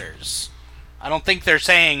and losers. I don't think they're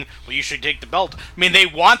saying, well, you should take the belt. I mean, they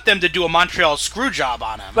want them to do a Montreal screw job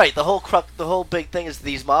on him. Right, the whole big thing is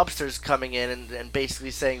these mobsters coming in and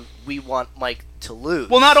basically saying, we want Mike to lose.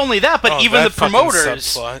 Well, not only that, but Oh, even that the fucking promoters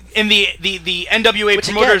subplot. in the NWA Which,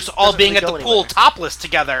 promoters again, all doesn't being really at the go pool anywhere. topless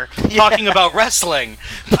together talking about wrestling.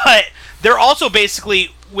 But they're also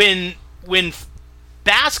basically when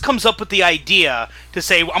Bass comes up with the idea to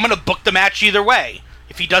say, I'm going to book the match either way.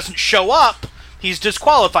 If he doesn't show up, he's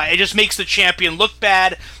disqualified. It just makes the champion look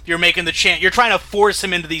bad. You're making the you're trying to force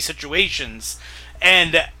him into these situations.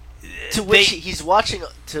 And to which he's watching,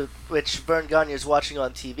 to which Vern Gagne is watching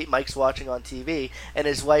on TV, Mike's watching on TV, and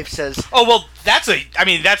his wife says, oh, well, that's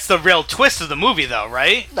the real twist of the movie, though,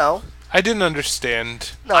 right? no. I didn't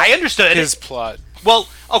understand I understood his plot. Well,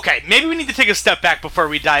 okay, maybe we need to take a step back before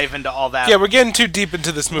we dive into all that. Yeah, we're getting too deep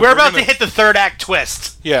into this movie. We're about gonna- to hit the third act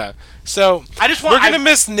twist. Yeah. So I just want- we're gonna I-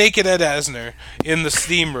 miss naked Ed Asner in the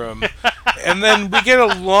steam room, and then we get a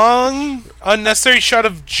long, unnecessary shot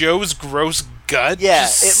of Joe's gross gut. Yeah,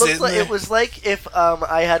 just it looked sitting like there. it was like if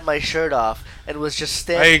I had my shirt off and was just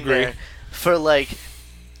standing agree. there for like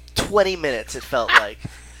 20 minutes. It felt like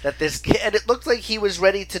that and it looked like he was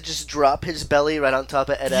ready to just drop his belly right on top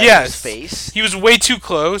of Ed Asner's Yes. face. He was way too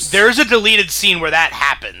close. There's a deleted scene where that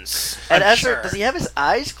happens. Ed I'm Asner, sure. does he have his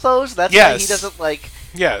eyes closed? That's why Yes. he doesn't like.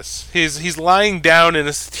 Yes, he's lying down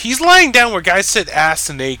he's lying down where guys sit ass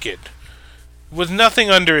naked, with nothing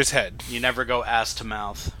under his head. You never go ass to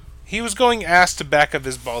mouth. He was going ass to back of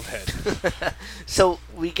his bald head. So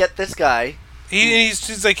we get this guy.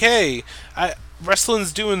 He's like, hey,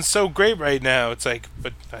 wrestling's doing so great right now. It's like,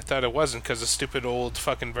 but I thought it wasn't because of stupid old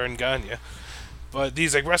fucking Vern Gagne. But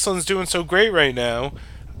he's like, wrestling's doing so great right now.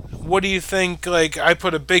 what do you think? Like, I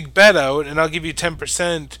put a big bet out, and I'll give you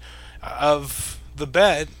 10% of the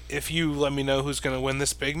bet if you let me know who's going to win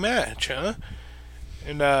this big match, huh?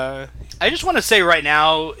 And I just want to say right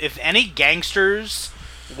now, if any gangsters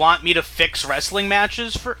want me to fix wrestling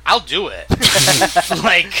matches, I'll do it.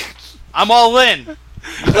 Like, I'm all in.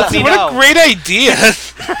 Let me know. what a great idea!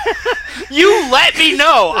 You let me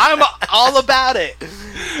know. I'm all about it.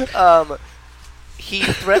 He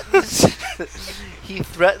threatens. He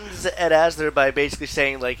threatens Ed Asner by basically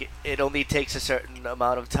saying like it only takes a certain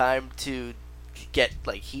amount of time to get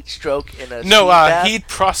like heat stroke in a steam bath. Heat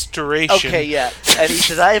prostration. Okay, yeah, and he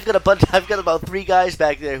says I've got about 3 guys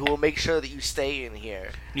back there who will make sure that you stay in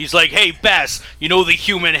here. And he's like, "Hey, Bess, you know the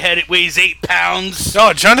human head? It weighs 8 pounds."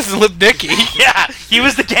 Oh, Jonathan Lipnicki. Yeah, he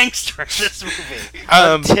was the gangster in this movie.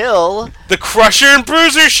 Until the Crusher and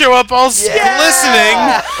Bruiser show up all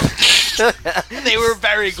glistening. They were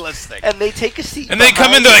very glistening. And they take a seat. And they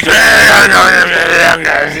come in, they're like,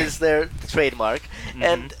 as is their trademark. Mm-hmm.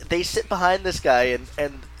 And they sit behind this guy, and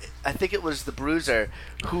I think it was the Bruiser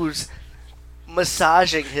who's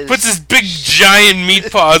massaging his. Puts his big giant meat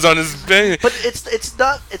paws on his belly. But it's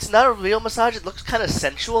not a real massage. It looks kind of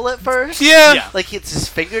sensual at first. Yeah. Like it's his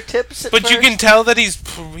fingertips. But first. you can tell that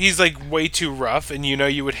he's like way too rough, and you know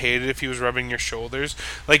you would hate it if he was rubbing your shoulders.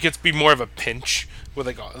 Like it'd be more of a pinch with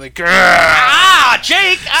like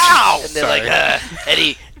Jake, ow! And they're like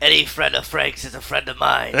Eddie, friend of Frank's is a friend of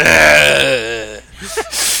mine. Looks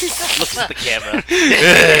at the camera.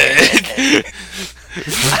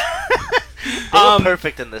 They were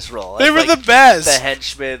perfect in this role. They were the best. The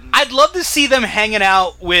henchmen. I'd love to see them hanging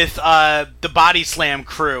out with the Body Slam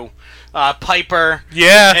crew, Piper.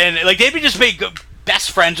 Yeah, and like they'd be just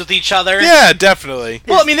best friends with each other. Yeah, definitely.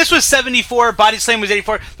 Well, I mean, this was 74. Body Slam was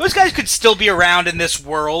 84. Those guys could still be around in this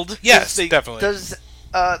world. Yes, definitely. Does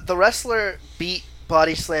the wrestler beat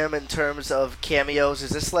Body Slam in terms of cameos?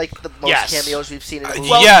 Is this like the most cameos we've seen in the movie?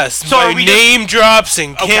 Yes. So are we name drops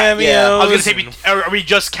and cameos. Yeah. I was going to say, are we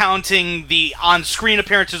just counting the on-screen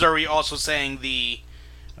appearances, or are we also saying the,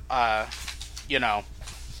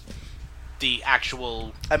 the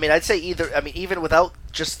actual... I mean, I'd say either. I mean, even without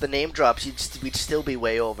just the name drops, we'd still be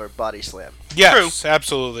way over Body Slam. Yes,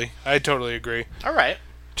 absolutely. I totally agree. All right.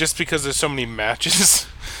 Just because there's so many matches.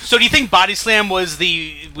 So do you think Body Slam was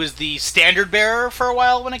the standard bearer for a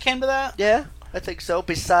while when it came to that? Yeah, I think so.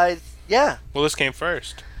 Besides, yeah. Well, this came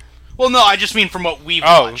first. Well, no, I just mean from what we've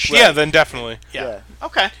watched. Yeah, then definitely. Yeah.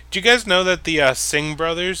 Okay. Do you guys know that the Singh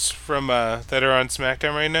brothers from that are on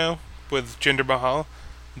SmackDown right now with Jinder Mahal,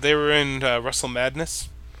 they were in Wrestle Madness?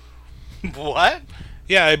 What?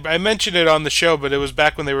 Yeah, I mentioned it on the show, but it was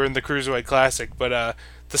back when they were in the Cruiserweight Classic. But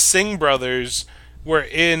the Singh brothers were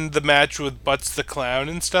in the match with Butts the Clown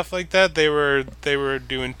and stuff like that. They were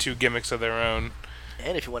doing 2 gimmicks of their own.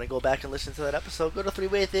 And if you want to go back and listen to that episode, go to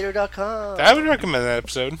 3waytheater.com. I would recommend that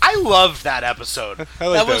episode. I loved that episode.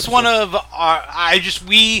 That was one of our... I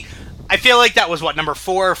feel like that was, number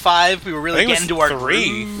 4 or 5? We were really getting to our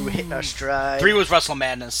 3. We were hitting our stride. 3 was Wrestle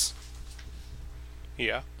Madness.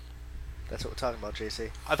 Yeah. That's what we're talking about,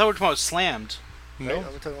 JC. I thought we were talking about Slammed. No,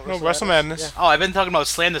 Wrestle Madness. Yeah. Oh, I've been talking about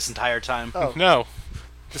Slam this entire time. Oh. No.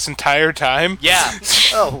 This entire time? Yeah.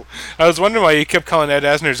 Oh. I was wondering why you kept calling Ed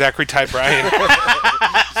Asner Zachary Ty Bryan.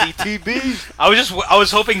 CTB. I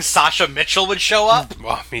was hoping Sasha Mitchell would show up.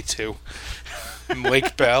 Oh, me too.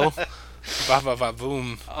 Lake Bell. Ba ba ba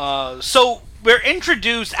boom. So we're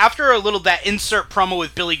introduced after a little that insert promo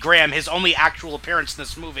with Billy Graham, his only actual appearance in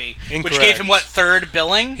this movie, Incorrect. which gave him 3rd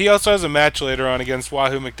billing. He also has a match later on against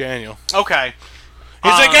Wahoo McDaniel. Okay.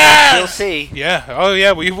 He's like, ah! We'll see. Yeah. Oh,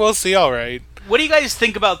 yeah. We will see. All right. What do you guys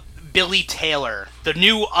think about Billy Taylor, the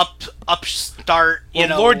new upstart?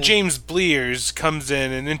 Lord James Blears comes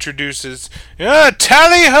in and introduces,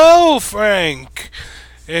 tally ho, Frank,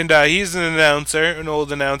 and he's an announcer, an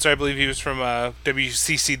old announcer. I believe he was from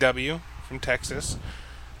WCCW from Texas,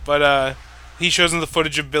 but he shows him the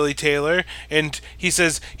footage of Billy Taylor, and he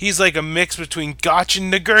says he's like a mix between Gotch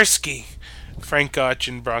and Nagurski. Frank Gotch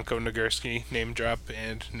and Bronco Nagurski, name drop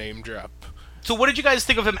and name drop. So what did you guys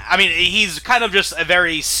think of him? I mean, he's kind of just a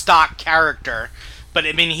very stock character, but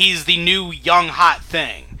I mean, he's the new young hot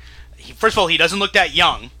thing. First of all, he doesn't look that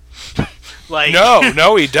young.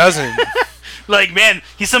 No, he doesn't. Like, man,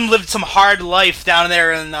 he's lived some hard life down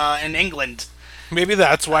there in England. Maybe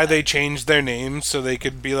that's why they changed their names, so they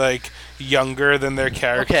could be like, younger than their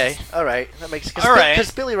characters. Okay, all right, that makes sense. All right.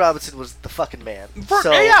 Because Billy Robinson was the fucking man.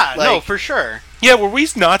 Yeah, no, like, for sure. Yeah, were we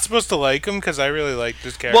not supposed to like him? Because I really liked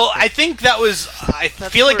this character. Well, I think that was. I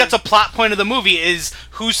feel like where- that's a plot point of the movie is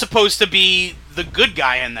who's supposed to be the good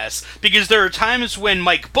guy in this, because there are times when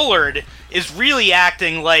Mike Bullard is really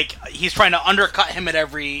acting like he's trying to undercut him at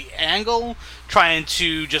every angle, trying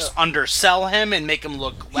to just undersell him and make him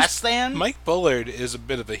look less than. Mike Bullard is a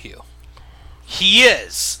bit of a heel. He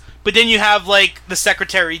is. But then you have, like, the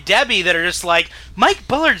secretary Debbie that are just like, Mike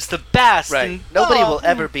Bullard's the best. Right. And, Nobody will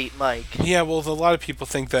ever beat Mike. Yeah, well, a lot of people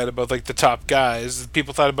think that about, like, the top guys.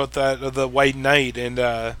 People thought about that of the White Knight and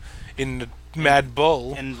in Mad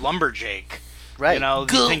Bull. And Lumberjake. Right. You know,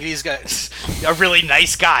 you think these guys are really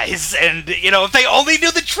nice guys. And, you know, if they only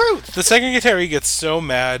knew the truth. The secretary gets so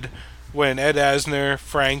mad when Ed Asner,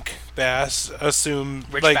 Frank Bass assume...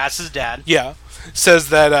 Rich like, Bass's dad. Yeah. Says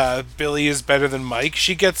that Billy is better than Mike.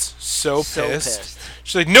 She gets so pissed.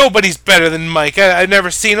 She's like, nobody's better than Mike. I've never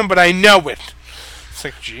seen him, but I know it. It's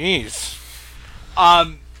like, jeez.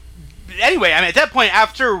 Anyway, I mean, at that point,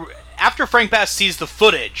 after Frank Bass sees the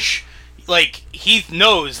footage, like, he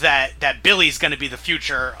knows that Billy's going to be the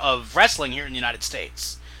future of wrestling here in the United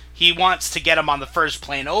States. He wants to get him on the first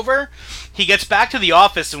plane over. He gets back to the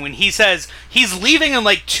office, and when he says he's leaving in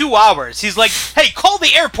like 2 hours, he's like, hey, call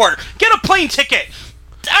the airport. Get a plane ticket.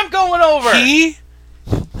 I'm going over. The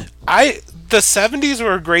 70s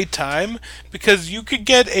were a great time because you could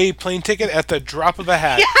get a plane ticket at the drop of a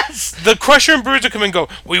hat. Yes! The Crusher and Bruiser come and go,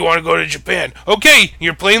 we want to go to Japan. Okay,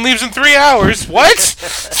 your plane leaves in 3 hours. What?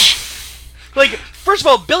 Like, first of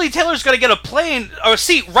all, Billy Taylor's going to get a plane or a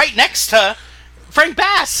seat right next to Frank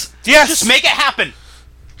Bass. Yes. Just make it happen.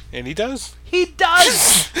 And he does. He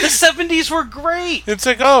does. The 70s were great. It's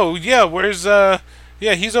like, oh, yeah, where's, yeah,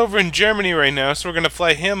 he's over in Germany right now, so we're going to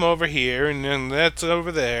fly him over here, and then that's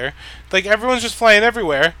over there. Like, everyone's just flying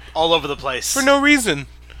everywhere. All over the place. For no reason.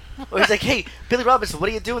 Or he's like, hey, Billy Robinson, what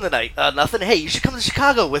are you doing tonight? Nothing. Hey, you should come to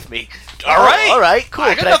Chicago with me. All right. All right, cool.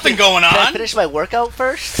 I got nothing going Can I on. finish my workout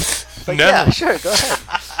first? Like, No. Yeah, sure, go ahead.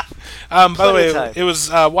 By the Plenty way, of time. it was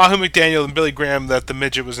Wahoo McDaniel and Billy Graham that the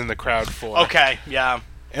midget was in the crowd for. Okay, yeah.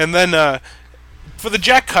 And then for the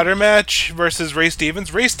Jack Cutter match versus Ray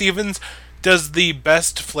Stevens does the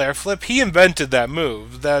best flare flip. He invented that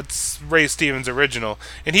move. That's Ray Stevens' original.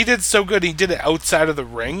 And he did so good, he did it outside of the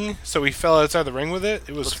ring, so he fell outside the ring with it.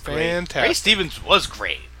 It was Looks great. fantastic. Ray Stevens was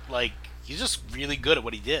great. Like, he's just really good at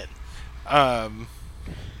what he did.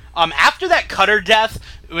 After that Cutter death,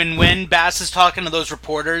 when Bass is talking to those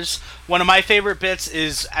reporters, one of my favorite bits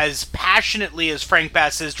is as passionately as Frank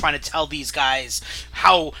Bass is trying to tell these guys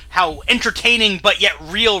how entertaining but yet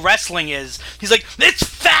real wrestling is. He's like, it's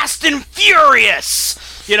Fast and Furious!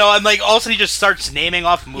 You know, and like all of a sudden he just starts naming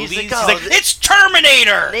off movies. like, He's oh, like, it's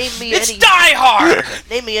Terminator! Name me It's any- Die Hard!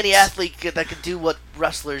 Name me any athlete that could do what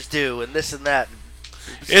wrestlers do, and this and that.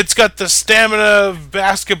 It's got the stamina of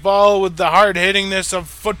basketball with the hard-hittingness of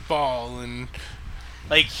football, and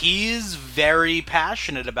Like, he's very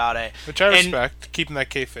passionate about it. which I And- respect, keeping that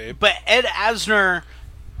kayfabe. But Ed Asner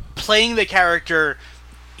playing the character,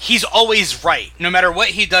 he's always right. No matter what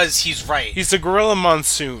he does, he's right. He's the Gorilla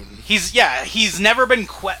Monsoon. He's never been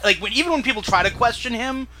even when people try to question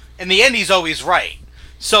him, in the end he's always right.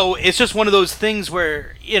 So it's just one of those things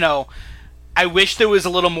where, you know, I wish there was a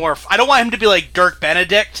little more. I don't want him to be like Dirk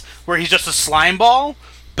Benedict, where he's just a slime ball.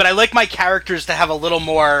 But I like my characters to have a little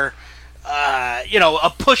more, you know, a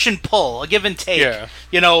push and pull, a give and take. Yeah.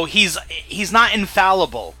 You know, he's not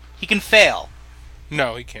infallible. He can fail.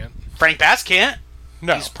 No, he can't. Frank Bass can't.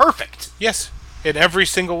 No. He's perfect. Yes, in every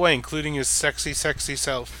single way, including his sexy, sexy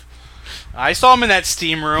self. I saw him in that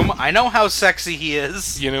steam room. I know how sexy he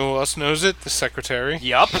is. You know who else knows it? The secretary.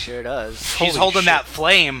 Yup. Sure does. He's Holy holding shit. that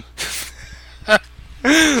flame.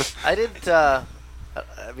 I didn't, I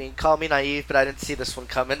mean, call me naive, but I didn't see this one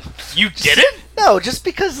coming. You didn't? No, just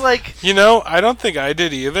because, like, You know, I don't think I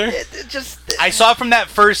did either. it just... I saw it from that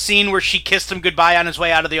first scene where she kissed him goodbye on his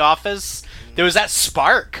way out of the office. There was that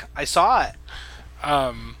spark. I saw it.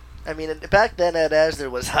 I mean, back then Ed Asner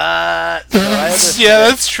was hot. So I understand. Yeah,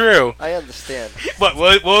 that's true. I understand. What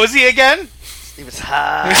was he again? He was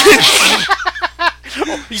hot.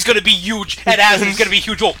 He's gonna be huge. Ed Asner's gonna be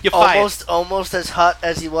huge. Oh, you're fired. almost as hot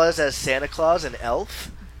as he was as Santa Claus and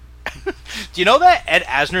Elf. Do you know that Ed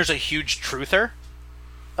Asner's a huge truther?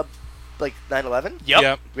 Like 9/11. Yep.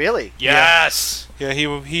 Yep. Really? Yes. Yeah,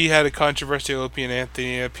 he had a controversial Opie and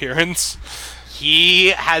Anthony appearance. He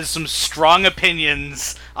has some strong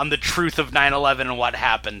opinions on the truth of 9/11 and what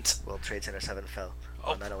happened. World Trade Center 7 fell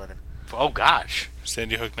on 9/11. Oh gosh.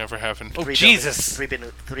 Sandy Hook never happened. Oh Three Jesus.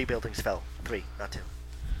 Buildings, three buildings fell. 3, not 2.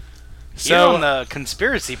 Here on the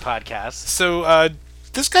Conspiracy Podcast. So,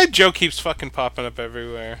 this guy Joe keeps fucking popping up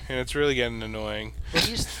everywhere, and it's really getting annoying. Well,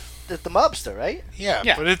 he's the mobster, right? Yeah,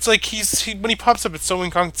 Yeah. but it's like when he pops up, it's so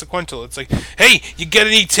inconsequential. It's like, hey, you get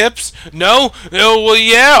any tips? No? Oh, well,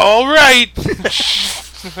 yeah, all right.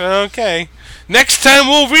 Okay. Next time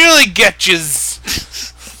we'll really get yous.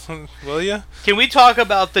 Will ya? Can we talk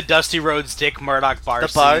about the Dusty Rhodes Dick Murdoch bar The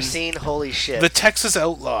scene? bar scene, holy shit. The Texas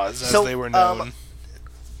Outlaws, as So, they were known.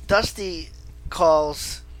 Dusty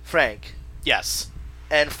calls Frank, Yes.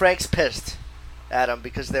 and Frank's pissed at him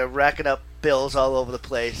because they're racking up bills all over the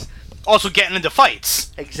place. Also getting into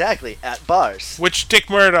fights. Exactly, at bars. Which Dick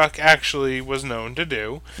Murdoch actually was known to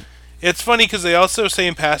do. It's funny because they also say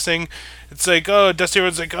in passing, it's like, oh, Dusty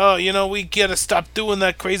Rhodes like, oh, we gotta stop doing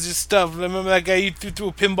that crazy stuff. Remember that guy you threw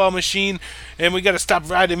a pinball machine, and we gotta stop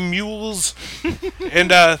riding mules. And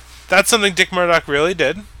that's something Dick Murdoch really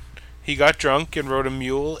did. He got drunk and rode a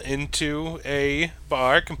mule into a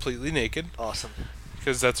bar completely naked, Awesome.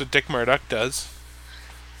 because that's what Dick Murdoch does.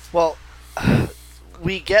 Well,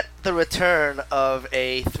 we get the return of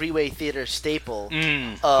a three-way theater staple.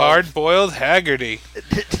 Of, Hard-boiled Haggerty.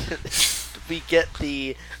 we get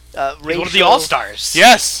the One racial, of the All-Stars.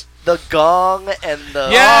 Yes! the gong, and the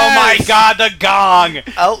Oh my god, the gong!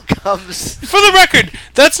 outcomes. For the record,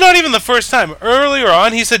 that's not even the first time. Earlier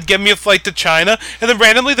on, he said, "Get me a flight to China," and then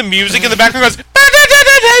randomly the music in the background goes.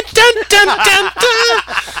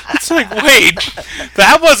 It's like, wait,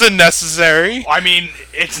 that wasn't necessary. I mean,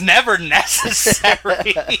 it's never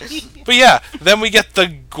necessary. But yeah, then we get the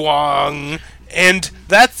Guang, and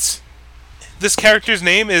this character's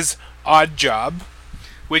name is Odd Job.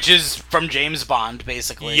 Which is from James Bond,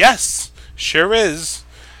 basically. Yes, sure is.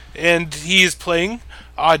 And he is playing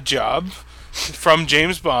Odd Job from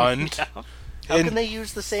James Bond. How And can they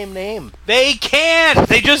use the same name? They can't!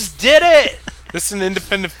 They just did it! this is an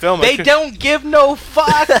independent film. They don't give no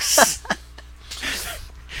fucks!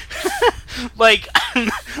 Like,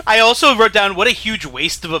 I also wrote down what a huge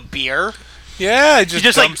waste of a beer. Yeah, it He just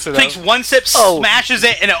just like dumps it takes out. one sip, Oh. smashes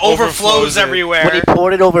it, and it Overflows overflows it. everywhere. When he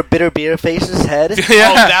poured it over Bitter Beerface's head. Yeah.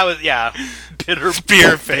 Oh, that was, yeah. Bitter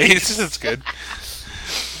beer face. That's good.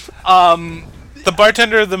 Um, The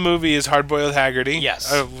bartender of the movie is Hardboiled Haggerty.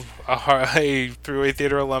 Yes. A three-way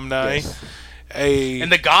theater alumni. Yes.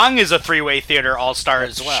 and the Gong is a three-way theater all-star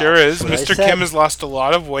as well. Sure is. That's what I Mr. said. Kim has lost a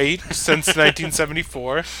lot of weight since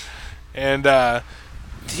 1974. And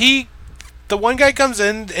the one guy comes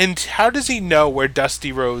in, and how does he know where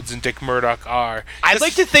Dusty Rhodes and Dick Murdoch are? I'd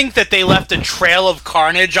like to think that they left a trail of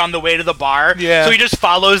carnage on the way to the bar. Yeah. So he just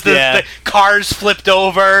follows the, Yeah. the cars flipped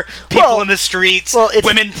over, people Well- in the streets, well, it's-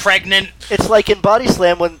 women pregnant. It's like in Body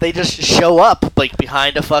Slam when they just show up, like,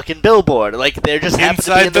 behind a fucking billboard. Like, they're just happen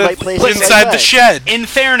to be in the right place at the inside right the time. shed. In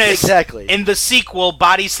fairness, Exactly. in the sequel,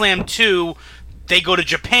 Body Slam 2, they go to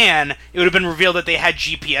Japan. It would have been revealed that they had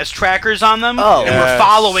GPS trackers on them Oh. and were Yes.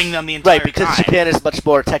 following them the entire Right, because time. Japan is much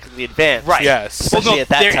more technically advanced. Right. Yes. Well, Especially no, at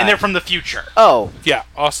that they're, time. and they're from the future. Oh. Yeah,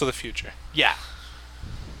 also the future. Yeah.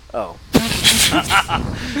 Oh.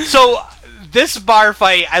 So this bar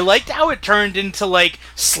fight, I liked how it turned into like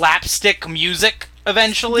slapstick music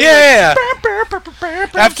eventually. Yeah.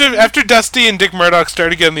 Like, After Dusty and Dick Murdoch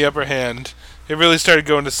started getting the upper hand, it really started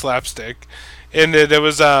going to slapstick. And there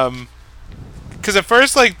was, because at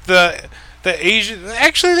first, like, the Asian...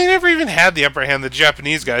 Actually, they never even had the upper hand, the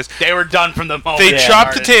Japanese guys. they were done from the moment. They it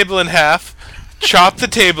chopped the started. table in half, chopped the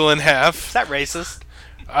table in Is half. that racist?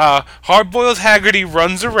 Hardboiled Haggerty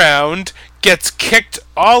runs around, gets kicked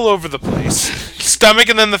all over the place. Stomach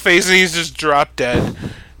and then the face, and he's just dropped dead.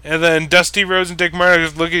 And then Dusty Rhodes and Dick Murdoch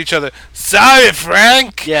just look at each other. Sorry,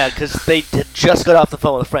 Frank! Yeah, because they just got off the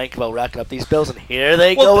phone with Frank about racking up these bills, and here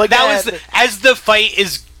they go Well, again. that was as the fight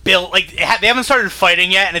is built. Like they haven't started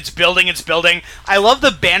fighting yet, and it's building. It's building. I love the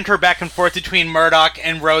banter back and forth between Murdoch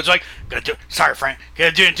and Rhodes. Like, gotta do. Sorry, Frank.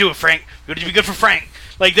 Gotta do it, Frank. Gotta be good for Frank.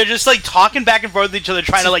 Like they're just like talking back and forth with each other,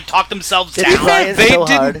 trying to like talk themselves Did down. he try They so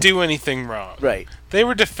didn't hard. do anything wrong. Right. They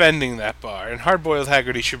were defending that bar, and Hardboiled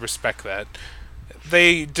Haggerty should respect that.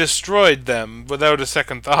 They destroyed them without a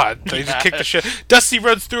second thought. They just kicked the shit. Dusty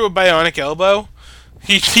Rhodes threw a bionic elbow.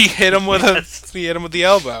 He hit him with he hit him with the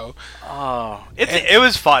elbow. Oh, it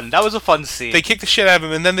was fun. That was a fun scene. They kick the shit out of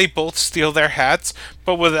him, and then they both steal their hats,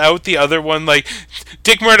 but without the other one. Like,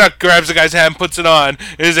 Dick Murdoch grabs the guy's hat and puts it on,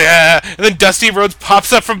 and he's like, ah, and then Dusty Rhodes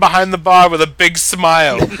pops up from behind the bar with a big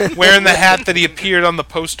smile, wearing the hat that he appeared on the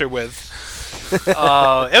poster with.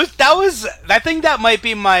 I think that might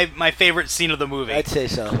be my favorite scene of the movie. I'd say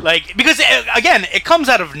so. Like because again, it comes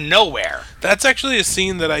out of nowhere. That's actually a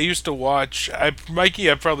scene that I used to watch. Mikey,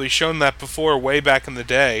 I've probably shown that before, way back in the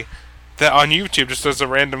day. that on YouTube just as a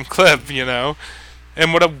random clip, you know?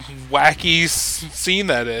 And what a wacky scene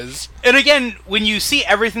that is. And again, when you see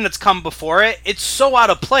everything that's come before it, it's so out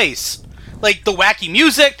of place. Like the wacky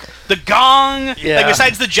music, the gong, Yeah. like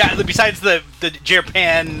besides the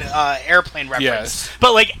Japan airplane reference. Yes.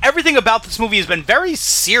 But like everything about this movie has been very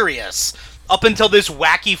serious up until this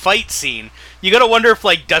wacky fight scene. You gotta wonder if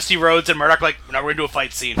like Dusty Rhodes and Murdoch like, no, we're gonna do a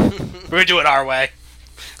fight scene. We're gonna do it our way.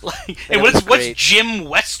 Like, and was what's great. Jim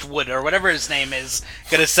Westwood or whatever his name is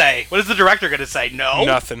gonna say? What is the director gonna say? No.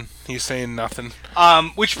 Nothing. He's saying nothing.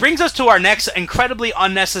 Which brings us to our next incredibly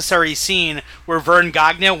unnecessary scene where Vern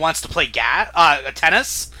Gagne wants to play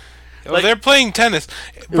tennis. Oh, Like- they're playing tennis.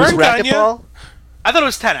 It was Vern Gagne- racquetball. I thought it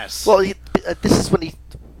was tennis. Well, this is when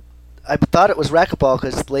I thought it was racquetball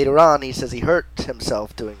because later on he says he hurt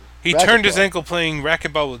himself doing. He turned his racquetball. ankle playing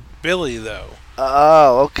racquetball with Billy, though.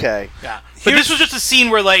 Oh, okay. yeah. But this was just a scene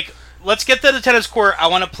where like, let's get to the tennis court. I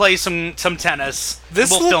want to play some tennis. This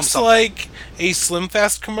We'll film looks something. like a Slim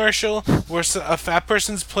Fast commercial where a fat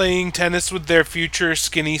person's playing tennis with their future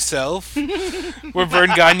skinny self, where Vern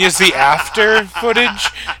Gagne's the after footage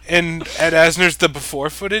and Ed Asner's the before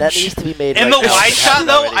footage. That needs to be made. In right the now. wide It shot, hasn't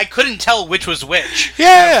though, already. I couldn't tell which was which.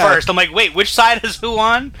 Yeah. At first, I'm like, wait, which side is who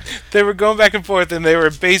on? They were going back and forth, and they were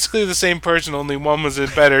basically the same person, only one was in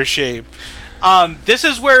better shape. This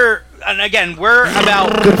is where, and again, we're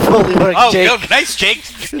about. Good Foley work, Oh, Jake. go, nice, Jake.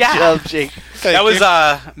 Good Yeah. job, Jake. That was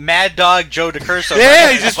Mad Dog Joe DeCurso.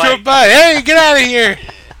 Yeah, he just drove by. Hey, get out of here!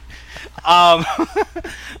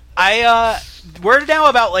 We're now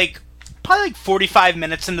about probably 45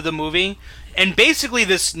 minutes into the movie, and basically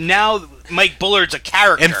this now Mike Bullard's a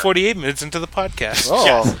character. And 48 minutes into the podcast. Oh.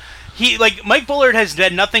 Yes. He Mike Bullard has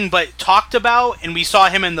been nothing but talked about, and we saw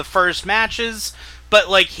him in the first matches, but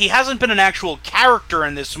he hasn't been an actual character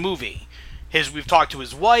in this movie. We've talked to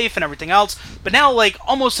his wife and everything else, but now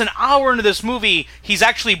almost an hour into this movie, he's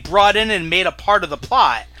actually brought in and made a part of the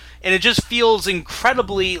plot. And it just feels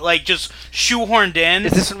incredibly just shoehorned in.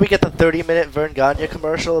 Is this when we get the 30-minute Vern Gagne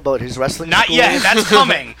commercial about his wrestling Not school? yet, that's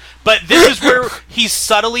coming. But this is where he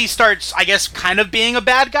subtly starts, I guess, kind of being a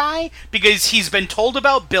bad guy, because he's been told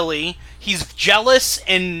about Billy, he's jealous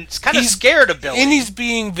and kind of scared of Billy. And he's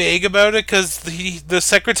being vague about it because the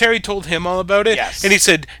secretary told him all about it. Yes. And he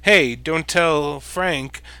said, hey, don't tell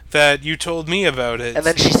Frank that you told me about it. And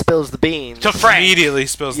then she spills the beans. To Frank. Immediately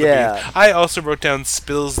spills Yeah. the beans. I also wrote down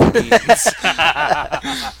spills the beans.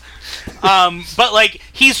 But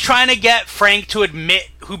he's trying to get Frank to admit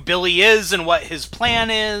who Billy is and what his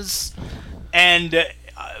plan is. And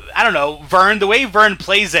I don't know, the way Vern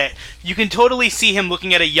plays it, you can totally see him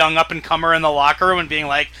looking at a young up-and-comer in the locker room and being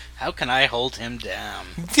like, how can I hold him down?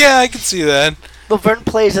 Yeah, I can see that. But Vern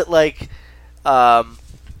plays it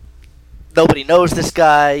nobody knows this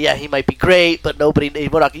guy. Yeah, he might be great, but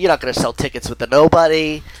you're not going to sell tickets with the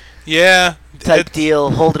nobody Yeah. type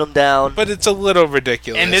deal, holding him down. But it's a little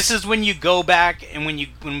ridiculous. And this is when you go back and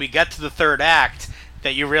when we get to the third act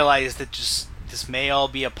that you realize that this may all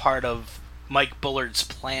be a part of Mike Bullard's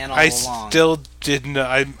plan all along. Still didn't.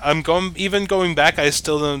 I'm going back. I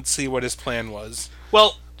still don't see what his plan was.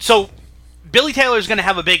 Well, so Billy Taylor's going to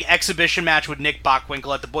have a big exhibition match with Nick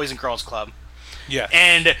Bockwinkel at the Boys and Girls Club. Yeah.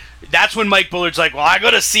 And that's when Mike Bullard's like, well, I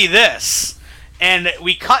got to see this. And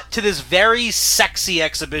we cut to this very sexy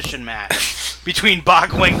exhibition match between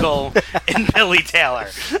Bockwinkel and Billy Taylor.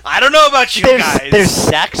 I don't know about you guys. There's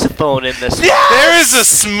saxophone in this. There is a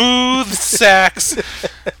smooth sax.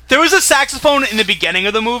 There was a saxophone in the beginning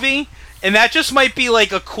of the movie, and that just might be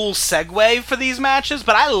a cool segue for these matches,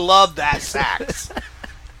 but I love that sax.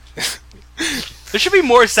 There should be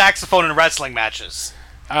more saxophone in wrestling matches.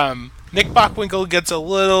 Nick Bockwinkel gets a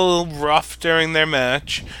little rough during their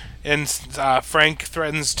match, and Frank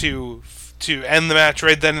threatens to end the match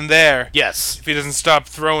right then and there. Yes. If he doesn't stop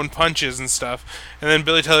throwing punches and stuff. And then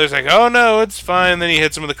Billy Taylor's like, oh no, it's fine. Then he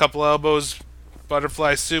hits him with a couple elbows,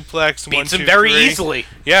 butterfly suplex. Beats 1, 2, him very 3. easily.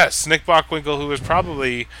 Yes, Nick Bockwinkel, who was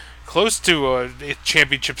probably close to a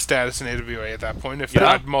championship status in AWA at that point, if Yeah.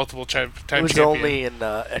 not multiple time It was champion. only in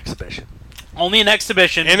exhibition. Only an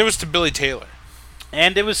exhibition. And it was to Billy Taylor.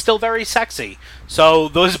 And it was still very sexy. So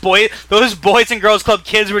those Boys and Girls Club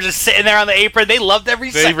kids were just sitting there on the apron. They loved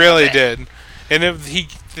every They second really of it. did. And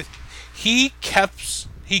he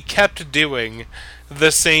kept doing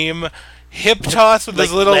the same hip toss with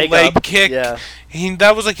his little leg up. kick. Yeah.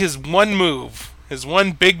 That was his one move, his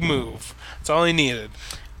one big move. That's all he needed.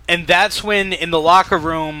 And that's when, in the locker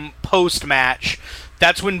room post-match,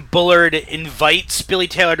 that's when Bullard invites Billy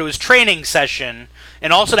Taylor to his training session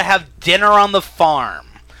and also to have dinner on the farm.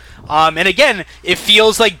 And again, it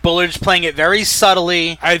feels like Bullard's playing it very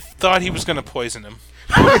subtly. I thought he was going to poison him.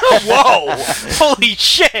 Whoa! Holy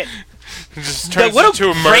shit! It just turns What into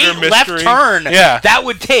a a murder great mystery. left turn Yeah. that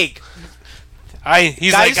would take.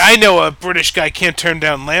 He's Guys- like, I know a British guy can't turn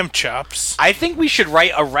down lamb chops. I think we should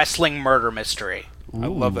write a wrestling murder mystery. I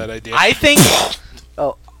love that idea. I think.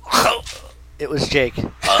 Oh, it was Jake.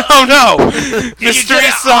 Oh no! You Mystery did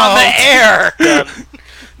it solved. on the air.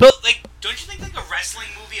 But like, don't you think like a wrestling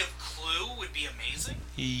movie of Clue would be amazing?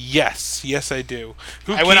 Yes, I do.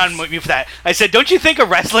 I went on mute for that. I said, don't you think a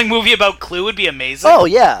wrestling movie about Clue would be amazing? Oh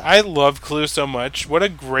yeah. I love Clue so much. What a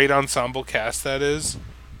great ensemble cast that is.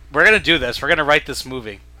 We're gonna do this. We're gonna write this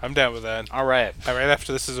movie. I'm down with that. All right. Right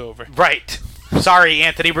after this is over. Right. Sorry,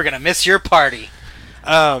 Anthony. We're gonna miss your party.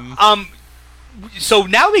 So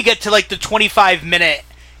now we get to like the 25-minute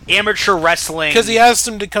amateur wrestling. Because he asked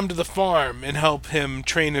him to come to the farm and help him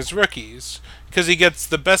train his rookies. Because he gets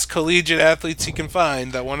the best collegiate athletes he can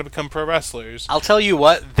find that want to become pro wrestlers. I'll tell you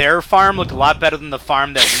what, their farm looked a lot better than the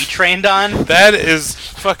farm that we trained on. That is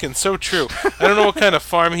fucking so true. I don't know what kind of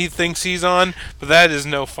farm he thinks he's on, but that is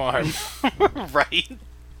no farm. Right?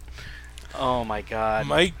 Oh my god.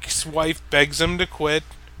 Mike's wife begs him to quit.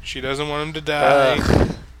 She doesn't want him to die. Blah,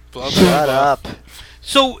 blah, Shut blah. up.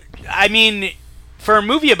 So, I mean, for a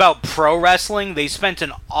movie about pro wrestling, they spent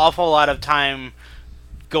an awful lot of time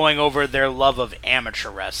going over their love of amateur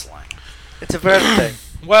wrestling. It's a Vern thing.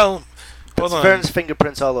 Well, hold It's on. Vern's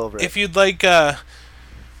fingerprints all over it. If you'd like,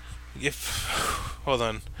 hold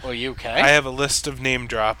on. Well, you okay? I have a list of name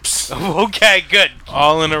drops, Okay, good.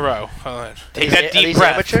 all in a row. Hold on. Take Are that deep these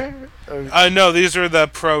breath. amateur? Or- No, these are the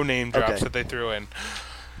pro name drops Okay. that they threw in.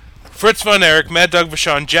 Fritz Von Erich, Mad Doug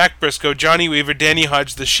Vachon, Jack Briscoe, Johnny Weaver, Danny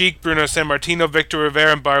Hodge, The Sheik, Bruno Sammartino, Victor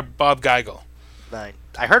Rivera, and Bob Geigel. 9.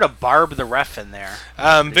 I heard a Barb the Ref in there.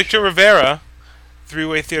 Victor Rivera,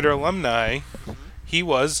 Three-Way Theater alumni, he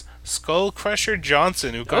was Skull Crusher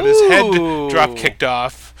Johnson, who got his head Ooh. drop kicked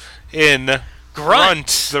off in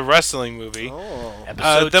Grunt, the wrestling movie. Oh.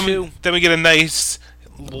 Episode 2. Then we get a nice,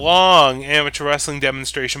 long amateur wrestling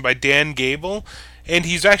demonstration by Dan Gable, and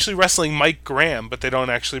he's actually wrestling Mike Graham, but they don't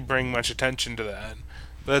actually bring much attention to that.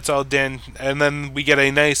 But that's all Dan. And then we get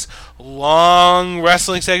a nice, long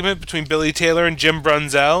wrestling segment between Billy Taylor and Jim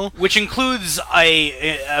Brunzell. Which includes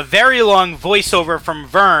a very long voiceover from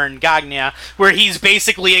Vern Gagne, where he's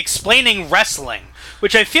basically explaining wrestling.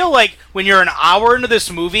 Which I feel like when you're an hour into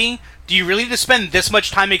this movie, do you really need to spend this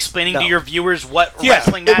much time explaining to No. your viewers what Yeah,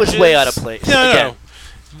 wrestling It match was is? way out of place. No.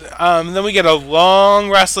 Then we get a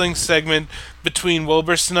long wrestling segment between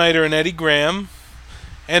Wilbur Snyder and Eddie Graham.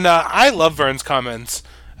 And I love Vern's comments.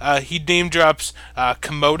 He name drops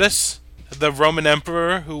Commodus, the Roman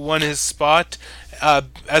emperor who won his spot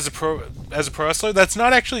as a pro wrestler. That's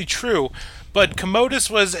not actually true, but Commodus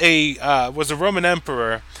was a Roman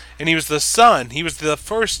emperor, and he was the son. He was the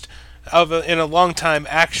first in a long time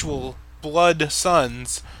actual blood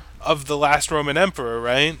sons of the last Roman emperor,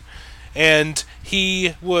 right? And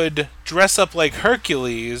he would dress up like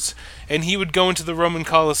Hercules, and he would go into the Roman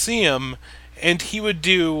Colosseum, and he would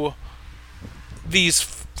do these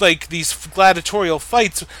gladiatorial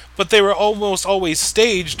fights, but they were almost always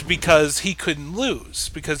staged because he couldn't lose,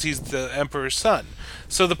 because he's the emperor's son.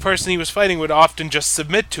 So the person he was fighting would often just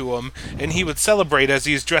submit to him, and he would celebrate as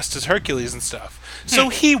he's dressed as Hercules and stuff. So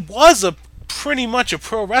he was pretty much a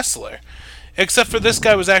pro wrestler. Except for this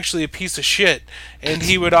guy was actually a piece of shit, and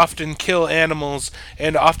he would often kill animals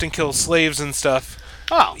and often kill slaves and stuff.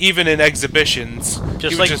 Oh. Even in exhibitions. Just He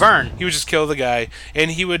would like Vern. He would just kill the guy,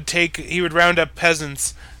 and he would round up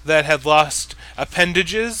peasants that had lost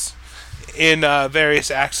appendages in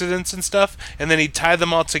various accidents and stuff, and then he'd tie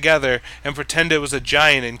them all together and pretend it was a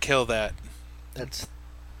giant and kill that. That's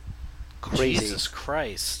crazy. Jesus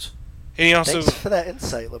Christ. And he also Thanks for that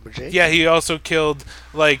insight, Lumberjake. Yeah, he also killed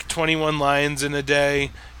like 21 lions in a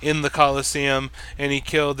day in the Colosseum, and he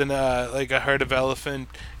killed a herd of elephant,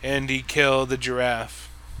 and he killed a giraffe.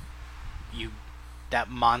 That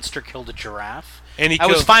monster killed a giraffe? And I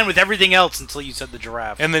was fine with everything else until you said the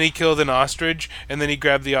giraffe. And then he killed an ostrich, and then he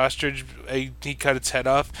grabbed the ostrich, he cut its head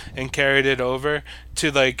off, and carried it over to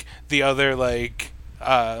like the other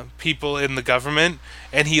people in the government,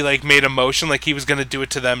 and he made a motion like he was gonna do it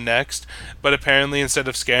to them next, but apparently instead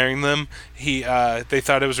of scaring them, they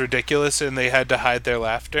thought it was ridiculous and they had to hide their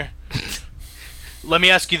laughter. Let me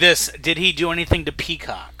ask you this: did he do anything to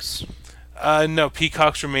peacocks? No,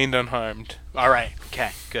 peacocks remained unharmed. All right.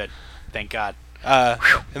 Okay. Good. Thank God. And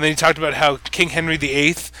then he talked about how King Henry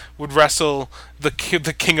VIII would wrestle the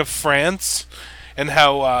King of France, and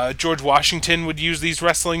how George Washington would use these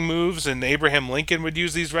wrestling moves, and Abraham Lincoln would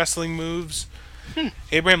use these wrestling moves.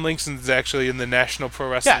 Abraham Lincoln's actually in the National Pro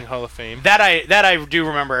Wrestling Yeah. Hall of Fame. That I do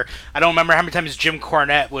remember. I don't remember how many times Jim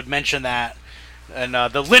Cornette would mention that, and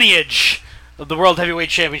the lineage of the World Heavyweight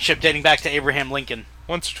Championship dating back to Abraham Lincoln.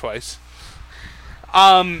 Once or twice.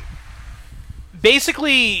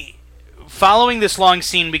 Basically, following this long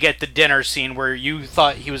scene, we get the dinner scene where you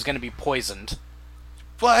thought he was going to be poisoned.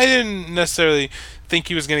 Well, I didn't necessarily think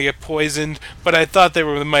he was going to get poisoned, but I thought they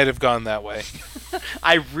might have gone that way.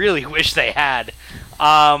 I really wish they had.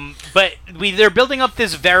 But they're building up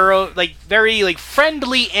this very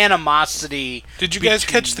friendly animosity. Did you guys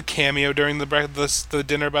catch the cameo during the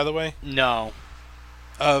dinner, by the way? No.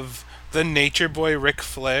 Of the Nature Boy Ric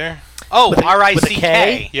Flair? Oh, With a R-I-C-K.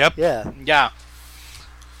 K? Yep. Yeah. Yeah.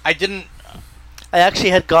 I didn't... I actually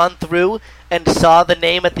had gone through and saw the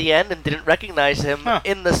name at the end and didn't recognize him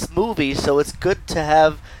in this movie, so it's good to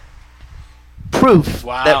have proof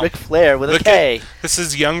that Ric Flair with a K. This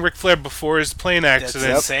is young Ric Flair before his plane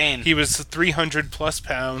accident. That's insane. He was 300 plus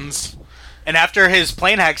pounds. And after his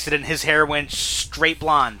plane accident, his hair went straight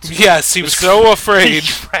blonde. Yes, he was so afraid.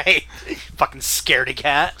 Right. Fucking scaredy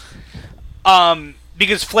cat.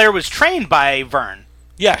 Because Flair was trained by Vern.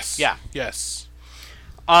 Yes. Yeah. Yes.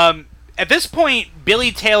 At this point,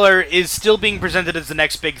 Billy Taylor is still being presented as the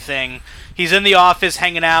next big thing. He's in the office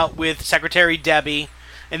hanging out with Secretary Debbie,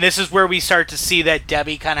 and this is where we start to see that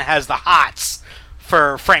Debbie kind of has the hots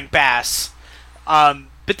for Frank Bass.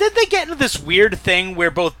 But then they get into this weird thing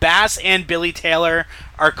where both Bass and Billy Taylor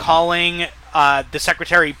are calling the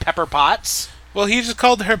Secretary Pepper Potts. Well, he just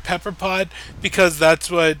called her Pepper Pot because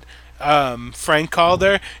that's what Frank called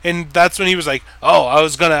her, and that's when he was like, "Oh, I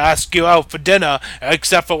was gonna ask you out for dinner,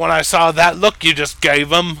 except for when I saw that look you just gave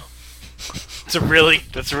him." That's a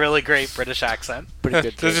really great British accent. Pretty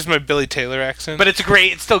good. That's just my Billy Taylor accent. But it's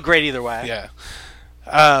still great either way. Yeah.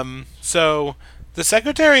 So the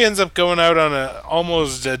secretary ends up going out on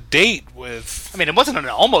almost a date with. I mean, it wasn't an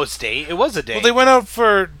almost date. It was a date. Well, they went out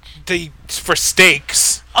for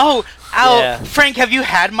steaks. Oh, Al, Yeah. Frank, have you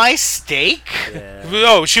had my steak? Yeah.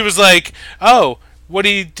 Oh, she was like, "Oh,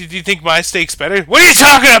 did you think my steak's better? What are you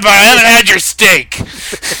talking about? I haven't had your steak."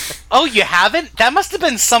 Oh, you haven't? That must have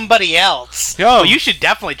been somebody else. Yo. Oh, you should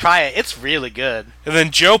definitely try it. It's really good. And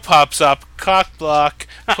then Joe pops up, cock block,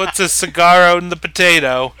 puts a cigar out in the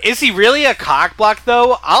potato. Is he really a cock block,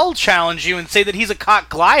 though? I'll challenge you and say that he's a cock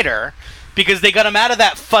glider because they got him out of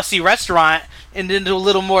that fussy restaurant and into a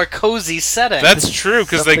little more cozy setting. That's true,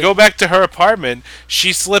 because they go back to her apartment.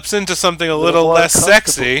 She slips into something a little more less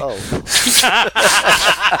sexy. comfortable.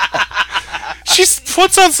 She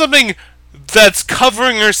puts on something that's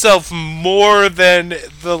covering herself more than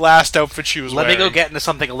the last outfit she was Let wearing. me go get into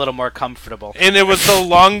something a little more comfortable. And it was a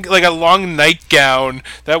long nightgown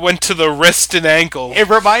that went to the wrist and ankle. It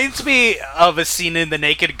reminds me of a scene in The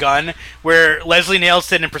Naked Gun where Leslie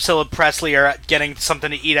Nielsen and Priscilla Presley are getting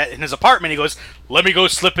something to eat in his apartment. He goes, "Let me go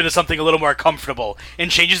slip into something a little more comfortable,"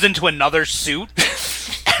 and changes into another suit.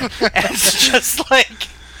 And it's just like...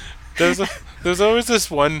 There's always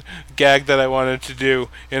this one gag that I wanted to do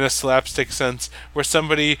in a slapstick sense where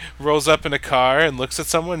somebody rolls up in a car and looks at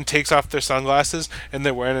someone and takes off their sunglasses and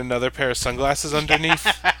they're wearing another pair of sunglasses underneath.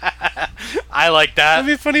 I like that. That'd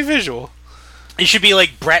be a funny visual. It should be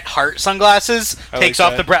like Bret Hart sunglasses. I Takes like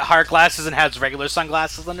off that. the Bret Hart glasses and has regular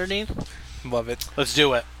sunglasses underneath. Love it. Let's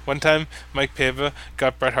do it. One time, Mike Pava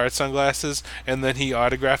got Bret Hart sunglasses and then he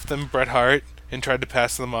autographed them Bret Hart and tried to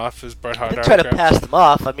pass them off as Bret I Hart didn't try to autographs. pass them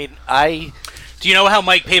off. I mean, Do you know how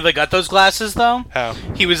Mike Pava got those glasses, though? How?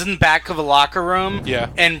 He was in the back of a locker room.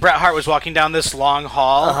 Yeah. And Bret Hart was walking down this long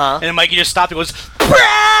hall. Uh-huh. And Mikey just stopped and goes,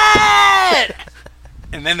 "Bret!"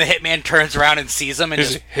 And then the hitman turns around and sees him and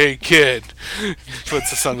He's just... like, "Hey kid," puts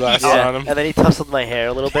the sunglasses yeah. on him. And then he tussled my hair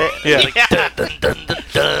a little bit. Yeah. Like, dun, dun, dun, dun,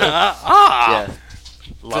 dun. Ah! Yeah.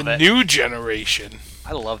 Love The it. new generation.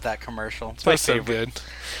 I love that commercial. It's my That's so favorite. good.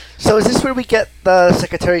 So is this where we get the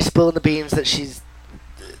secretary spilling the beans that she's...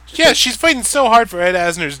 Yeah, she's fighting so hard for Ed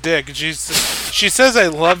Asner's dick. And she says, "I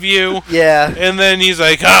love you." Yeah. And then he's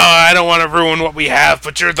like, "Oh, I don't want to ruin what we have,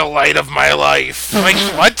 but you're the light of my life." I'm like,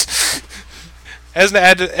 what? As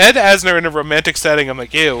Ed Asner in a romantic setting, I'm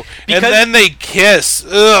like, ew. Because- and then they kiss.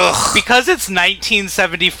 Ugh. Because it's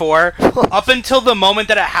 1974, up until the moment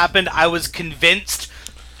that it happened, I was convinced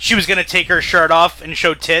she was going to take her shirt off and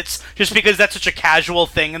show tits, just because that's such a casual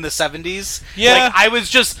thing in the 70s. Yeah. Like, I was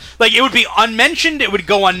just, like, it would be unmentioned, it would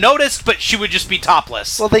go unnoticed, but she would just be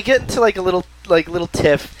topless. Well, they get into like a little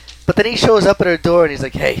tiff, but then he shows up at her door and he's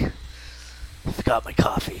like, "Hey, I forgot my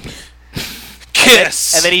coffee."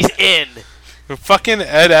 Kiss. And then he's in. Fucking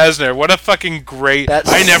Ed Asner. What a fucking great...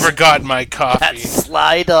 I never got my coffee. That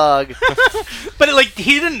sly dog. But like,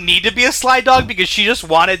 he didn't need to be a sly dog because she just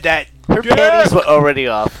wanted that. Her panties were already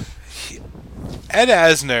off. Ed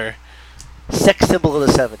Asner. Sex symbol of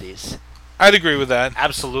the 70s. I'd agree with that.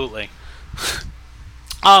 Absolutely.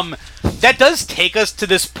 That does take us to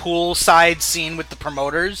this poolside scene with the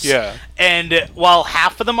promoters. Yeah. And while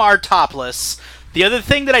half of them are topless, the other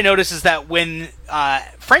thing that I noticed is that when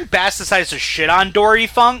Frank Bass decides to shit on Dory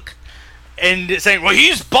Funk and saying, well,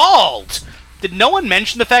 he's bald, did no one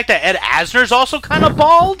mention the fact that Ed Asner's also kind of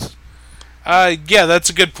bald? Yeah, that's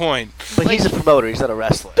a good point. But he's a promoter, he's not a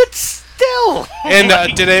wrestler. But still.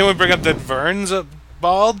 And did anyone bring up that Vern's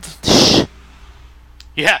bald?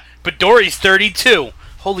 Yeah, but Dory's 32.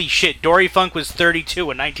 Holy shit, Dory Funk was 32 in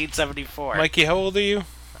 1974. Mikey, how old are you?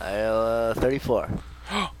 I'm 34.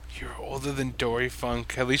 You're older than Dory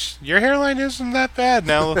Funk. At least your hairline isn't that bad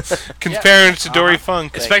now, comparing it to Dory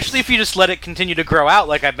Funk. Especially if you just let it continue to grow out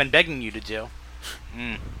like I've been begging you to do.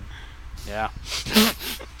 Yeah.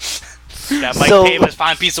 That Mike Davis,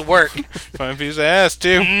 fine piece of work. Fine piece of ass,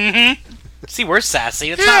 too. Mm-hmm. See, we're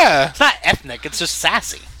sassy. It's Yeah. not ethnic, it's just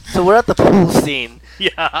sassy. So we're at the pool scene.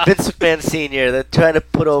 Yeah. Vince McMahon Sr., they're trying to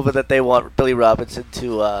put over that they want Billy Robinson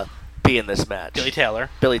to be in this match. Billy Taylor.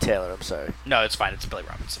 Billy Taylor, I'm sorry. No, it's fine. It's Billy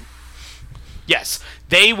Robinson. Yes.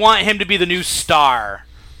 They want him to be the new star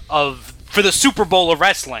for the Super Bowl of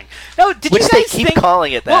wrestling. Now, did Which you they guys keep think...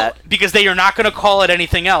 calling it that. Well, because they are not going to call it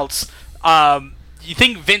anything else. You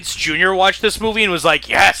think Vince Jr. watched this movie and was like,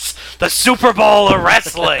 yes, the Super Bowl of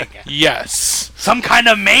wrestling. Yes. Some kind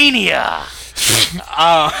of mania.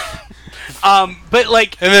 But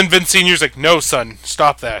like... And then Vince Sr.'s like, no, son,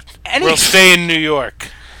 stop that. We'll stay in New York.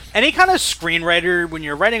 Any kind of screenwriter, when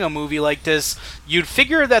you're writing a movie like this, you'd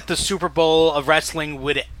figure that the Super Bowl of wrestling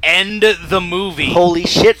would end the movie. Holy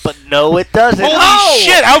shit, but no, it doesn't. Holy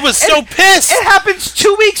shit, I was so pissed! It happens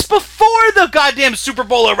 2 weeks before the goddamn Super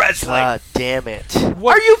Bowl of wrestling. God damn it.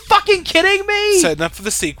 Are you fucking kidding me? Setting up for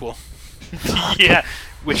the sequel. Yeah,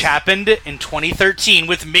 which happened in 2013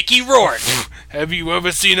 with Mickey Rourke. Have you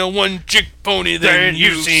ever seen a one-chick pony? Then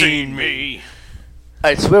you've seen me.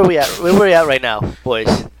 Alright, so where are we at? Where are we at right now,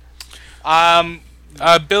 boys?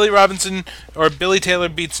 Billy Robinson, or Billy Taylor,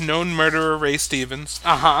 beats known murderer Ray Stevens.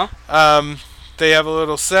 Uh-huh. They have a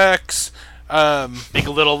little sex. Make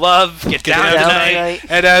a little love. Get down tonight.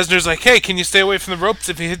 Ed Asner's like, hey, can you stay away from the ropes?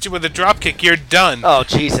 If he hits you with a drop kick, you're done. Oh,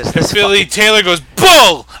 Jesus. And Billy Taylor goes,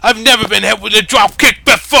 bull! I've never been hit with a drop kick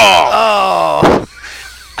before! Oh!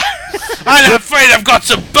 I'm afraid I've got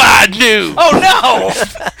some bad news! Oh, no!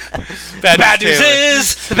 Bad news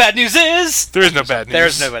is... The bad news is... There is no bad news.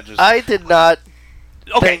 There's no bad news. I did not...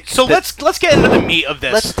 Okay, so let's get into the meat of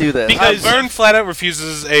this. Let's do this. Because Vern flat out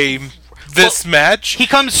refuses this match. He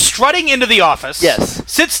comes strutting into the office. Yes.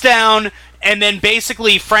 Sits down, and then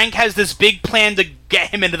basically Frank has this big plan to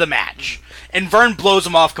get him into the match. And Vern blows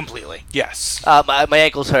him off completely. Yes. My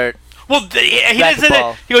ankles hurt. Well, he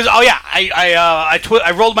doesn't. He goes, "Oh yeah,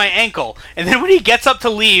 I rolled my ankle." And then when he gets up to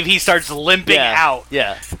leave, he starts limping out.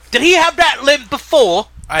 Yeah. Did he have that limp before?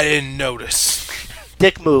 I didn't notice.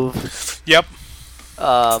 Dick move. Yep.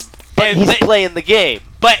 But he's playing the game.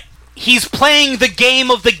 But he's playing the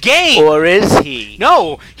game of the game. Or is he?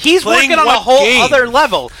 No, he's working on a whole other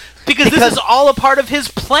level. Because this is all a part of his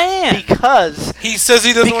plan. Because... He says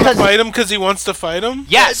he doesn't want to fight him because he wants to fight him?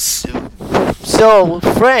 Yes. So,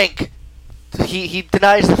 Frank, he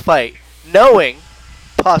denies the fight, knowing,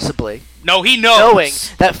 possibly... No, he knows. Knowing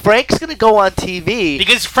that Frank's going to go on TV...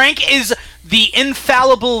 Because Frank is the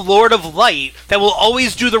infallible Lord of Light that will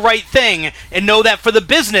always do the right thing and know that for the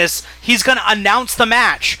business, he's going to announce the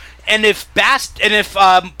match. And if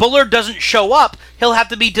Bullard doesn't show up, he'll have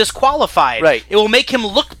to be disqualified. Right. It will make him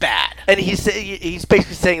look bad. And he's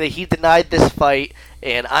basically saying that he denied this fight,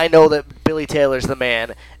 and I know that Billy Taylor's the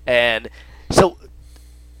man. And so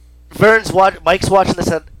Mike's watching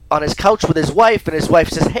this on his couch with his wife, and his wife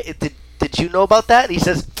says, "Hey, did you know about that?" And he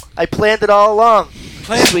says, "I planned it all along,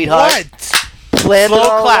 sweetheart." What? Planned Slow it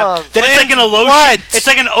all clap. along. Then it's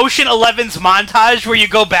like an Ocean 11's montage where you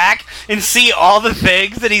go back and see all the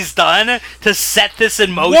things that he's done to set this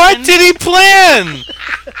in motion. What did he plan?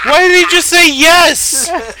 Why did he just say yes?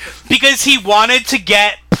 Because he wanted to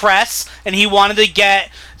get press and he wanted to get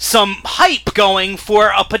some hype going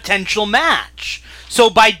for a potential match. So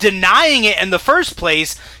by denying it in the first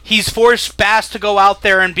place, he's forced Bass to go out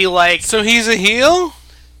there and be like... So he's a heel?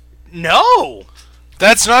 No!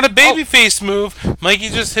 That's not a babyface move. Mikey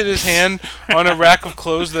just hit his hand on a rack of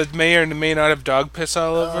clothes that may or may not have dog piss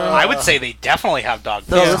all over it. I would say they definitely have dog piss.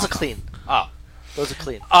 No, those are clean. Oh. Those are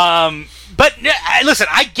clean. But listen,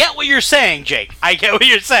 I get what you're saying, Jake. I get what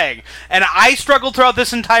you're saying. And I struggled throughout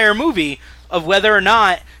this entire movie of whether or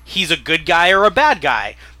not he's a good guy or a bad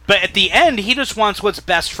guy. But at the end, he just wants what's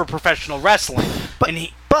best for professional wrestling.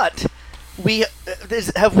 But we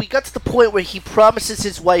have we got to the point where he promises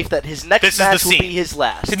his wife that his next match will be his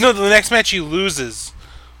last. No, the next match he loses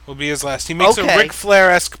will be his last. He makes a Okay. Ric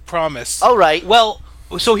Flair-esque promise. All right. Well,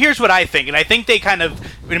 so here's what I think, and I think they kind of,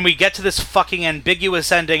 when we get to this fucking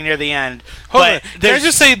ambiguous ending near the end, Hold on. but Can I there's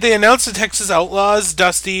just say they announced the Texas Outlaws,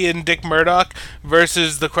 Dusty and Dick Murdoch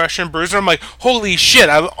versus the Crusher and Bruiser. I'm like, holy shit!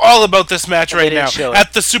 I'm all about this match right didn't now show it.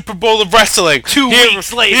 at the Super Bowl of Wrestling. 2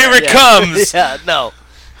 weeks later. Here it Yeah. comes. Yeah. No.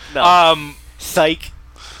 Psych.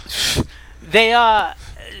 they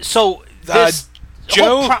so this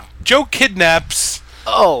whole Joe kidnaps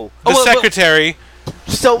Oh. the well, secretary.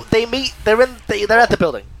 So they meet. They're at the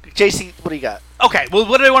building. JC, what do you got? Okay, well,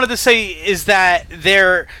 what I wanted to say is that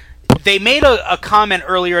they made a comment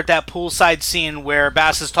earlier at that poolside scene where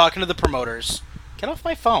Bass is talking to the promoters. Get off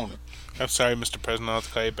my phone. I'm sorry, Mr. President. I'll have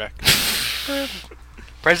to call you back.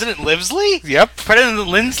 President Livesley? Yep. President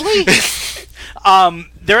Lindsley?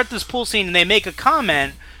 They're at this pool scene and they make a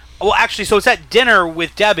comment. Well, actually, so it's at dinner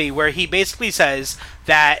with Debbie where he basically says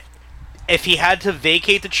that if he had to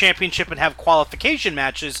vacate the championship and have qualification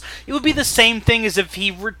matches, it would be the same thing as if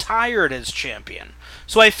he retired as champion.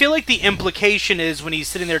 So I feel like the implication is when he's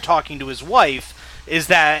sitting there talking to his wife is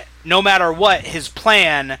that no matter what, his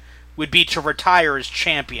plan would be to retire as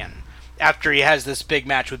champion after he has this big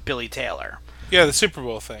match with Billy Taylor. Yeah, the Super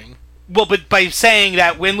Bowl thing. Well, but by saying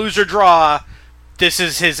that win, lose, or draw, this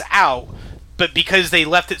is his out. But because they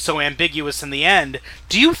left it so ambiguous in the end,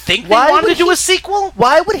 do you think they Why wanted would to do he- a sequel?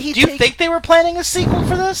 Why would he? Do you think they were planning a sequel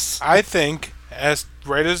for this? I think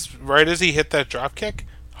right as he hit that drop kick,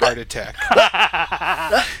 heart attack.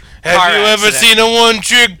 Have Car you ever accident. seen a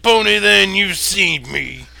one-trick pony? Then you've seen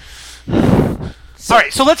me. All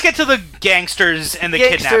right, so let's get to the gangsters and the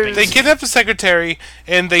Gangsters. kidnapping. They kidnap the secretary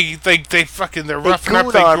and they fucking they're roughing up.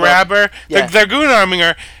 goon They arm her. grab her. Yeah. They're goon arming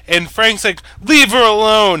her. And Frank's like, "Leave her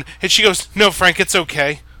alone." And she goes, "No, Frank, it's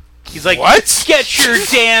okay." He's like, What? Get your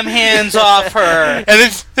damn hands off her.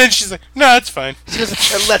 And then she's like, "No, it's fine." She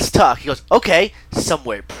goes, let's talk. He goes, okay,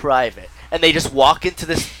 somewhere private. And they just walk into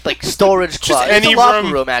this like storage closet. It's any a locker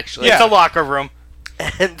room. room, actually. Yeah. It's a locker room.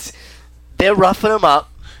 And they're roughing him up.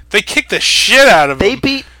 They kick the shit out of him. They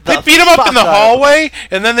beat They beat him up in the fuck out of him. hallway,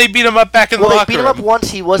 and then they beat him up back in Well, the they locker beat him room. up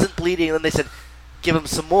once. He wasn't bleeding, and then they said, give him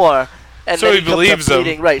some more. And So then he comes up believes them.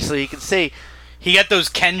 bleeding, right? So he can see. He got those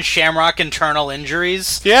Ken Shamrock internal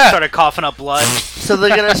injuries. Yeah. Started coughing up blood. So they're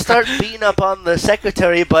gonna start beating up on the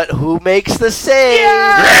secretary, but who makes the save?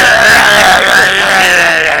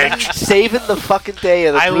 Saving the fucking day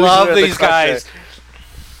of the I Bruiser love and the these Crusher. guys.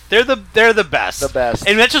 They're the best. The best.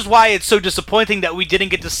 And that's just why it's so disappointing that we didn't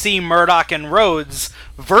get to see Murdoch and Rhodes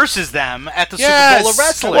versus them at the Super Bowl of Yes,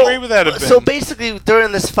 Wrestling. how great would that have been? So basically,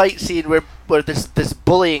 during this fight scene, where this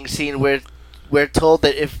bullying scene, where we're told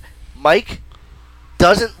that if Mike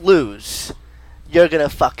doesn't lose, you're gonna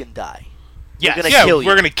fucking die. Yes. We're gonna yeah, kill you.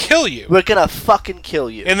 we're gonna kill you. We're gonna fucking kill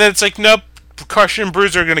you. And then it's like, nope, Crusher and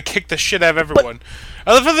Bruiser are gonna kick the shit out of everyone.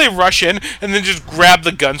 I love how they rush in and then just grab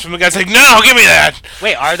the guns from the guys. Like, no, give me that.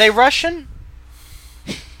 Wait, are they Russian?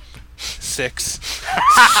 6.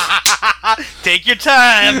 Take your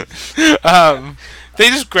time. They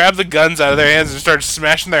just grab the guns out of their hands and start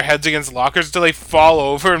smashing their heads against lockers until they fall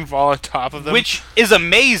over and fall on top of them. Which is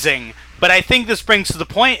amazing, but I think this brings to the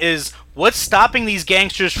point is what's stopping these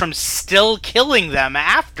gangsters from still killing them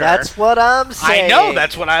after? That's what I'm I saying. know,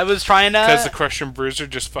 that's what I was trying because to... the Crusher and Bruiser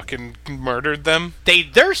just fucking murdered them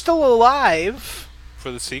They're still alive.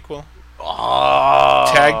 for the sequel.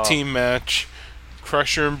 Oh. Tag team match.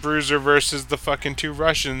 Crusher and Bruiser versus the fucking 2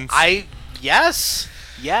 Russians. Yes.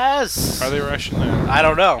 Are they Russian now? I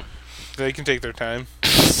don't know. They can take their time.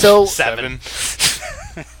 So 7.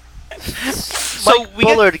 7. So Mike we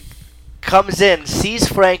get... Bullard comes in, sees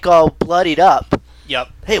Frank all bloodied up. Yep.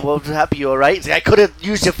 Hey, what happened? You all right? He's like, I could have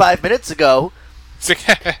used you 5 minutes ago. It's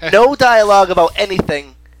like- No dialogue about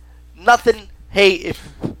anything. Nothing. Hey,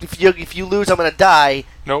 if you lose, I'm gonna die.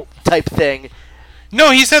 Nope. Type thing.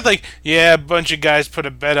 No, he said like, yeah, a bunch of guys put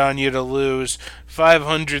a bet on you to lose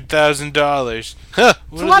 $500,000. Huh?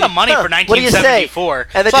 It's a lot of money Huh, for what do you say? 1974.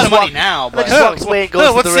 And then It's a lot of just money now, and then but... just walks away and goes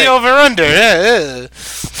to what's the the ring. over-under?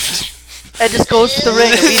 And just goes to the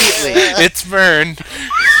ring immediately. It's Vern.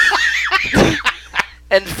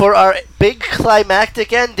 And for our big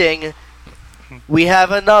climactic ending, we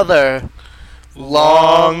have another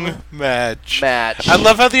long match. I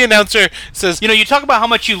love how the announcer says, You know, you talk about how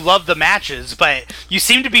much you love the matches, but you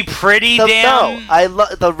seem to be pretty No, damn...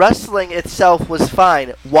 the wrestling itself was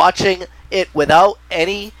fine. Watching it without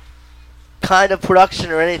any kind of production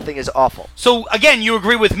or anything is awful. So, again, you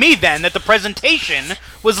agree with me, then, that the presentation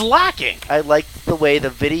was lacking. I like the way the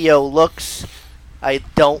video looks. I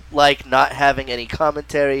don't like not having any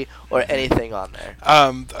commentary or anything on there.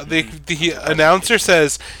 The announcer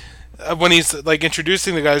says, when he's like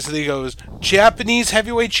introducing the guys, he goes, Japanese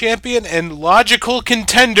heavyweight champion and logical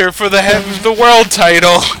contender for the world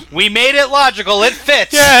title. We made it logical. It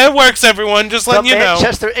fits. Yeah, it works, everyone. Just letting you know.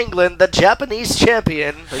 Manchester, England, the Japanese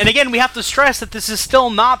champion. And again, we have to stress that this is still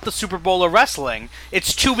not the Super Bowl of wrestling.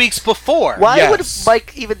 It's 2 weeks before. Why would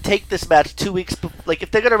Mike even take this match 2 weeks Like, if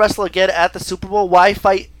they're going to wrestle again at the Super Bowl, why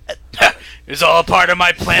fight... It's all part of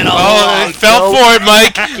my plan all Oh, along. he fell for it,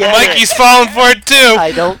 Mike. Mikey's falling for it, too.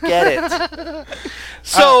 I don't get it.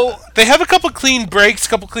 So, they have a couple clean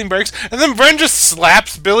breaks, and then Vern just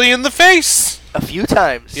slaps Billy in the face. A few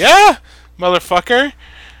times. Yeah, motherfucker.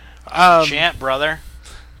 Chant, brother.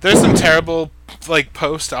 There's some terrible, like,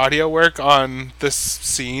 post-audio work on this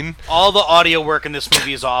scene. All the audio work in this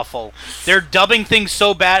movie is awful. They're dubbing things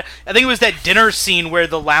so bad. I think it was that dinner scene where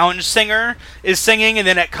the lounge singer is singing, and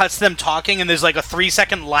then it cuts them talking, and there's like a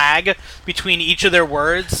 3-second lag between each of their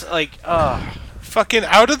words. Like, ugh. Fucking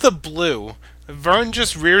out of the blue, Vern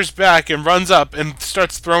just rears back and runs up and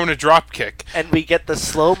starts throwing a drop kick. And we get the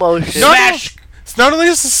slow motion. Smash! It's not only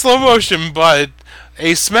just a slow motion, but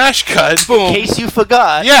a smash cut. Boom. In case you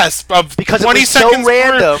forgot. Yes, of Because 20 it was so seconds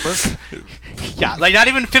random. Yeah, like not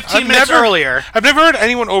even 15 minutes earlier. I've never heard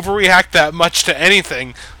anyone overreact that much to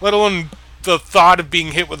anything, let alone the thought of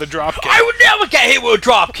being hit with a drop kick. I would never get hit with a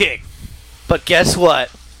drop kick. But guess what?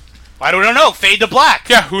 I don't know. Fade to black.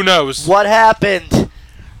 Yeah, who knows? What happened?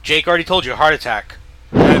 Jake already told you, heart attack.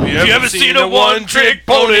 Have you ever seen a one-trick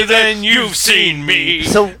pony? Then you've seen me.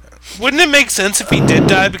 So, wouldn't it make sense if he did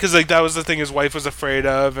die? Because like that was the thing his wife was afraid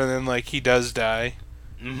of, and then like he does die.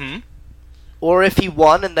 Mm-hmm. Or if he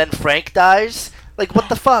won and then Frank dies? Like, what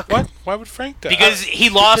the fuck? What? Why would Frank die? Because he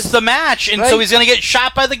lost the match, and so he's gonna get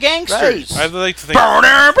shot by the gangsters. Right. I'd like to think. Oh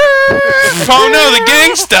no, the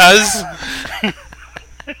gangs does.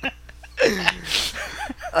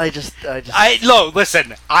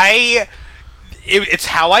 Listen. It's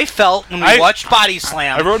how I felt when we watched Body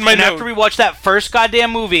Slam. I wrote in my note. After we watched that first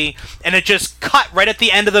goddamn movie, and it just cut right at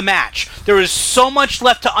the end of the match. There was so much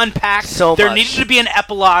left to unpack. There needed to be an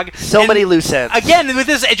epilogue. So many loose ends. Again, with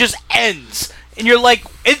this, it just ends. And you're like,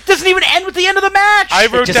 it doesn't even end with the end of the match. I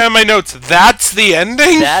wrote down in my notes, that's the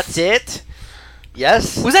ending? That's it?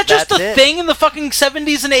 Yes. Was that just a thing in the fucking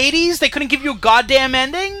 70s and 80s? They couldn't give you a goddamn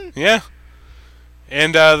ending? Yeah.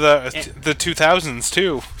 And the 2000s,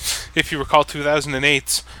 too. If you recall,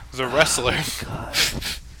 2008 was a wrestler. God.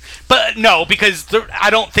 But no, because I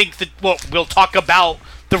don't think that... Well, we'll talk about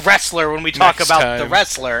the wrestler when we talk about the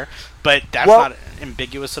wrestler, but that's not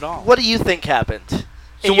ambiguous at all. What do you think happened?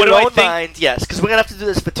 So in what your do I own think? mind, yes, because we're going to have to do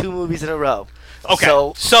this for 2 movies in a row.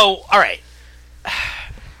 Okay, so all right.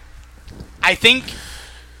 I think...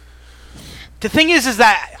 The thing is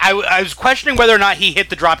that I was questioning whether or not he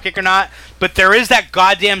hit the dropkick or not, but there is that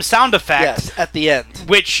goddamn sound effect. Yes, at the end.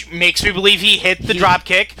 Which makes me believe he hit the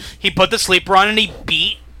dropkick, he put the sleeper on, and he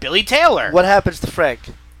beat Billy Taylor. What happens to Frank?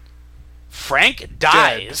 Frank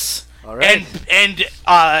dies. All right. And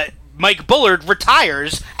Mike Bullard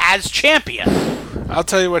retires as champion. I'll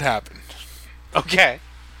tell you what happened. Okay.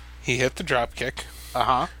 He hit the dropkick.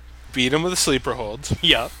 Uh-huh. Beat him with a sleeper hold.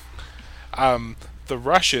 Yep. The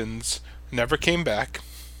Russians never came back,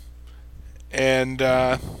 and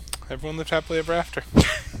everyone lived happily ever after.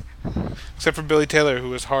 Except for Billy Taylor, who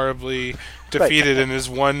was horribly defeated in his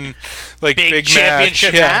one big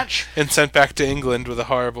championship match, and sent back to England with a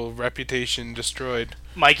horrible reputation destroyed.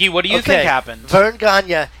 Mikey, what do you think happened? Vern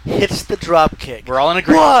Gagne hits the drop kick. We're all in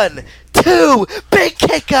agreement. 1, 2, big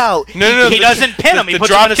kick out. No, he doesn't pin him. He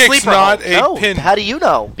puts him in a sleeper not hold. a pin. How do you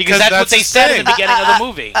know? Because that's what they said in the beginning of the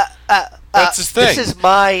movie. That's his thing. This is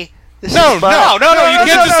my... No, you can't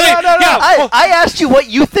just say... I asked you what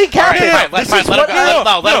you think happened. Let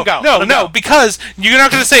him go. No, because you're not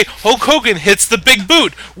going to say Hulk Hogan hits the big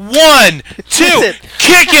boot. 1, 2,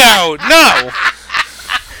 kick out. No.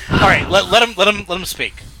 All right, let him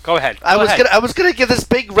speak. Go ahead. I was gonna give this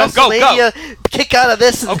big WrestleMania kick out of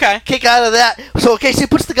this and kick out of that. So so he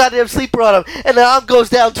puts the goddamn sleeper on him, and the arm goes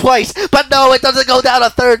down twice, but no, it doesn't go down a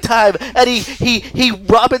third time, and he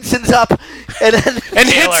Robinson's up, and then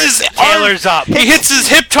hits his Taylor's up. He hits his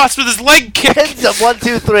hip toss with his leg kick. Pins him 1,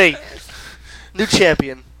 2, 3. New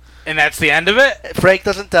champion. And that's the end of it. Frank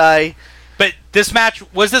doesn't die. But this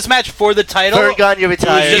match for the title? Vern Gagne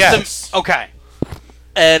retired. Yes. Okay.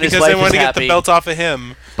 And his Because wife they wanted is to get happy. the belt off of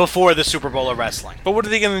him. Before the Super Bowl of wrestling. But what are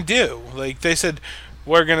they going to do? Like, they said,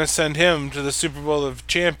 we're going to send him to the Super Bowl of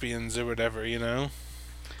Champions or whatever, you know?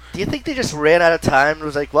 Do you think they just ran out of time and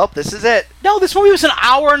was like, well, this is it? No, this movie was an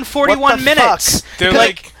hour and 41 What the minutes. fuck? They're Because,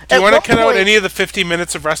 like, do you at want to one cut out point- any of the 50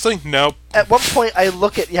 minutes of wrestling? Nope. At one point, I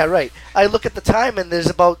look at the time, and there's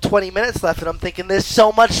about 20 minutes left, and I'm thinking, there's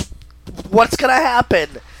so much. What's gonna happen?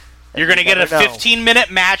 You're going to get a never know.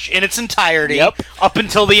 15-minute match in its entirety Yep. up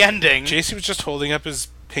until the ending. JC was just holding up his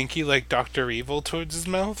pinky like Dr. Evil towards his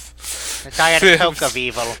mouth. The Diet Coke of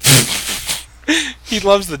evil. He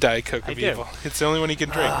loves the Diet Coke of do. Evil. It's the only one he can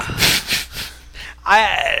drink.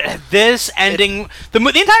 This ending, the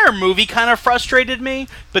entire movie kind of frustrated me,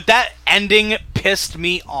 but that ending pissed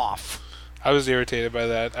me off. I was irritated by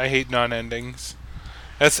that. I hate non-endings.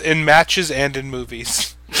 That's in matches and in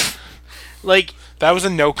movies. Like, That was a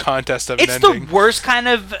no contest of an it's ending. the worst kind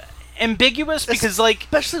of ambiguous because, like,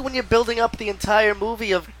 Especially when you're building up the entire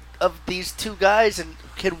movie of these two guys, and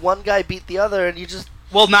can one guy beat the other, and you just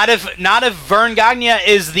well, not if Vern Gagne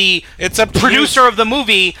is the It's up to producer of the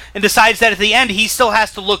movie and decides that at the end he still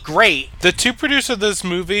has to look great. The two producers of this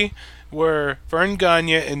movie were Vern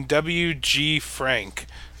Gagne and W.G. Frank.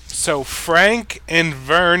 So Frank and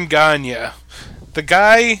Vern Gagne.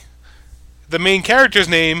 The main character's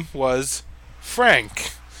name was Frank.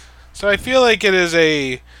 So I feel like it is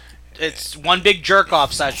It's one big jerk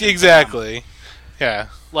off session. exactly. Yeah.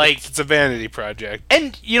 Like, It's a vanity project.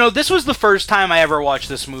 and this was the first time I ever watched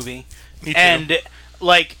this movie. Me too. And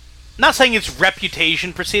like, not saying its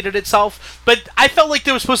reputation preceded itself, but I felt like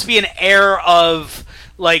there was supposed to be an air of,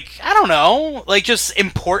 like, I don't know, like, just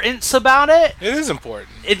importance about it. It is important.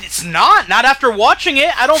 It's not after watching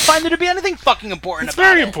it. I don't find there to be anything fucking important It's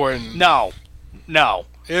about it. very important. No.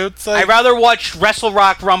 It's like I'd rather watch Wrestle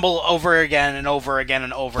Rock Rumble over again and over again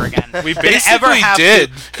and over again. We than basically ever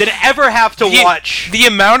did. Than ever have to watch. The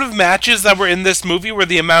amount of matches that were in this movie were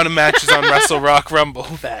the amount of matches on Wrestle Rock Rumble.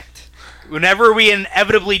 fact. Whenever we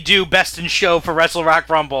inevitably do Best in Show for Wrestle Rock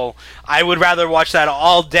Rumble, I would rather watch that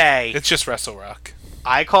all day. It's just Wrestle Rock.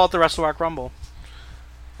 I call it the Wrestle Rock Rumble.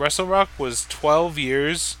 Wrestle Rock was 12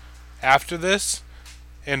 years after this,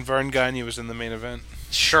 and Vern Gagne was in the main event.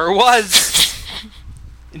 Sure was.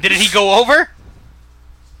 Did he go over?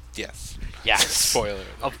 Yes. Yes. Spoiler alert.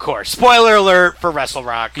 Of course. Spoiler alert for Wrestle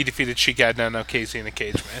Rock. He defeated Sheik Adnan Al-Casey in a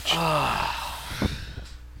cage match. I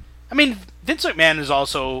mean, Vince McMahon is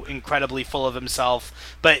also incredibly full of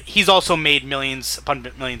himself, but he's also made millions upon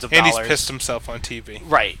millions of And dollars. he's pissed himself on TV.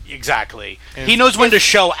 Right, exactly. And- He knows when to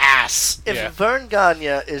show ass. If Yeah. Vern Gagne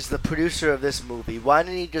is the producer of this movie, why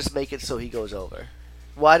didn't he just make it so he goes over?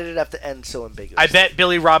 Why did it have to end so ambiguous? I bet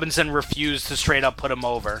Billy Robinson refused to straight up put him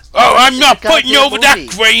over. Oh, I'm not It's a putting you over goddamn that,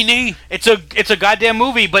 movie. Graney! It's a goddamn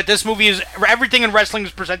movie, but this movie is everything in wrestling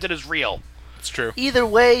is presented as real. It's true. Either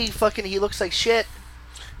way, fucking, he looks like shit.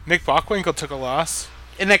 Nick Bockwinkel took a loss.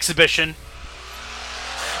 An exhibition.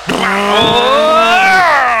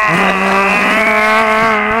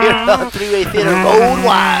 Here on Three-Way Theater Road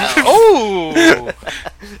Wild. Oh,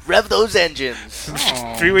 Rev those engines.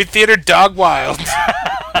 Three-Way Theater Dog Wild.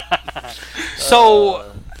 so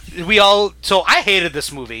I hated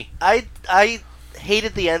this movie. I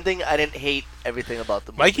hated the ending. I didn't hate everything about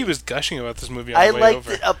the movie. Mikey was gushing about this movie on I the way liked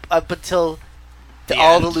over. it up until The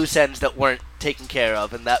all end. the loose ends that weren't taken care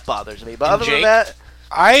of, and that bothers me. But And other Jake? than that,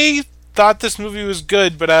 I thought this movie was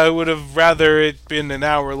good, but I would have rather it been an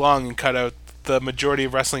hour long and cut out the majority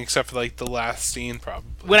of wrestling except for like the last scene,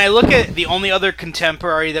 probably. When I look at the only other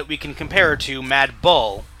contemporary that we can compare to, Mad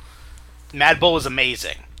Bull was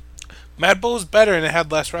amazing. Mad Bull was better and it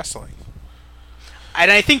had less wrestling.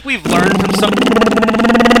 And I think we've learned from some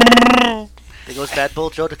there goes Mad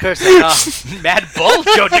Bull Joe DeCursa. Mad Bull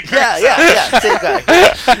Joe DeCursa. yeah, same guy.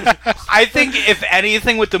 I think if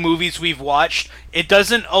anything with the movies we've watched, it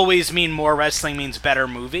doesn't always mean more wrestling means better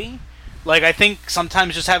movie. Like, I think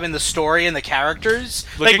sometimes just having the story and the characters,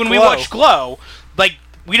 Look like at when we Glow. watch Glow, like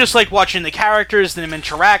we just like watching the characters and them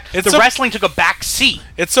interact. It's the a- wrestling took a back seat.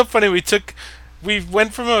 It's so funny. We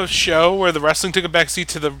went from a show where the wrestling took a backseat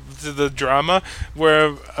to the drama,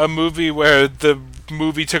 where a movie where the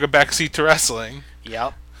movie took a backseat to wrestling.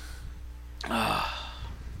 Yep.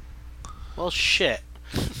 Well, shit.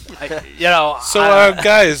 I,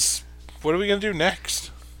 Guys, what are we gonna do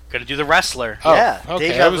next? gonna do the wrestler. Yeah, okay,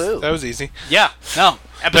 Deja that Vu. was easy. Yeah. No.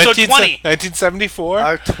 Episode 1974.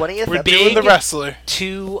 Our 20th We're episode. doing the wrestler.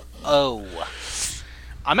 2-0.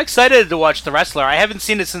 I'm excited to watch The Wrestler. I haven't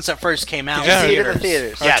seen it since it first came out. Yeah. See it in the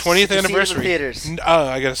theaters. Our Yes. 20th You see it in the anniversary. theaters.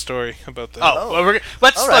 I got a story about that. Oh, well, All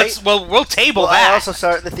right. we'll table Well, that. I also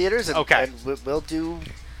saw it in the theaters, and, Okay. and we'll do.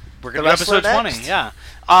 We're The gonna do Wrestler episode 20. next. Yeah.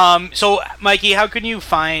 So, Mikey, how can you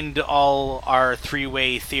find all our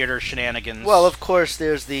three-way theater shenanigans? Well, of course,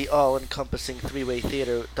 there's the all-encompassing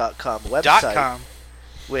threewaytheater.com website, .com.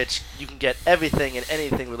 which you can get everything and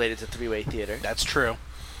anything related to three-way theater. That's true.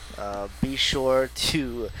 Be sure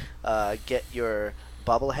to get your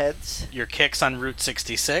bobbleheads. Your kicks on Route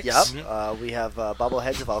 66. Yep. We have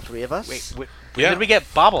bobbleheads of all three of us. Wait, when Yeah. did we get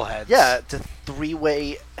bobbleheads? Yeah, it's a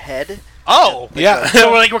three-way head. Oh. Yeah.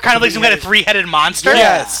 So we're kind of like some kind of three-headed monster?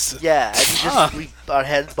 Yes. Yeah, and you just our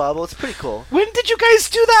heads bobble. It's pretty cool. When did you guys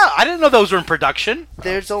do that? I didn't know those were in production.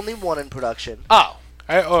 There's only one in production. Oh.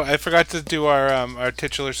 I forgot to do our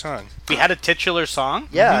titular song. We had a titular song?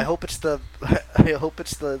 Yeah, I hope it's the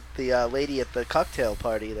lady at the cocktail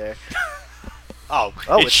party there. Oh,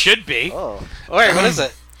 Oh, it it's- should be. Oh, All right, what is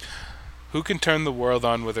it? Who can turn the world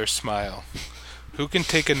on with her smile? Who can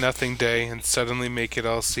take a nothing day and suddenly make it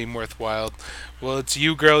all seem worthwhile? Well, it's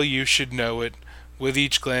you, girl, you should know it. With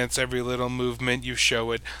each glance, every little movement, you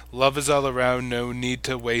show it. Love is all around, no need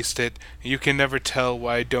to waste it. You can never tell,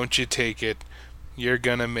 why don't you take it? You're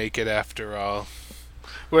gonna make it after all.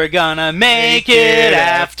 We're gonna make it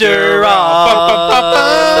after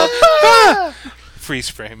all. Freeze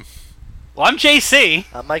frame. Well, I'm JC.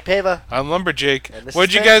 I'm Mike Pava. I'm Lumberjake. And this What'd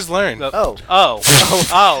is you Ted. guys learn? Oh.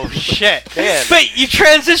 Oh, shit. Man. But you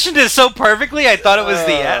transitioned it so perfectly, I thought it was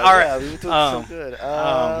the end. All Yeah, right. we were doing Um, so good.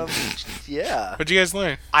 Yeah. What'd you guys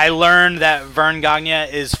learn? I learned that Vern Gagne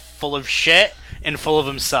is full of shit and full of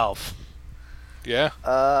himself. Yeah.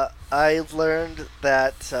 I learned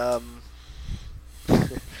that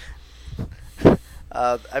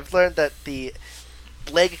I've learned that the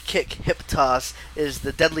leg kick hip toss is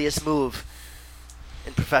the deadliest move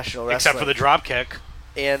in professional wrestling. Except for the drop kick.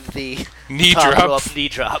 and the Knee top drop. rope knee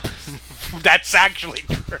drop. That's actually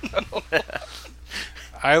true.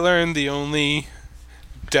 I learned the only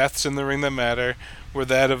deaths in the ring that matter were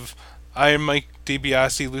that of Iron Mike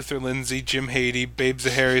DiBiase, Luther Lindsay, Jim Haty, Babe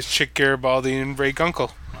Zaharias, Chick Garibaldi, and Ray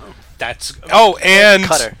Gunkel. That's And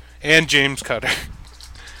Cutter. and James Cutter.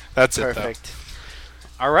 That's Perfect.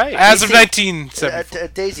 all right. it though. As of Daisy, 1974.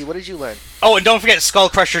 Daisy, what did you learn? Oh, and don't forget Skull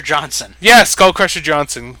Crusher Johnson. Yeah, Skull Crusher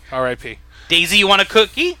Johnson, R.I.P. Daisy, you want a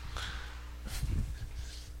cookie?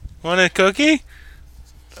 Want a cookie?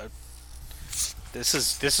 This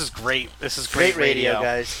is great. This is Great radio,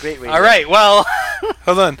 guys. Great radio. All right. Well,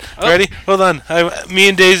 Hold on. Ready? Hold on. Me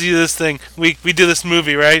and Daisy do this thing. We do this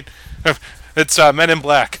movie, right? It's Men in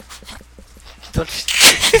Black. Don't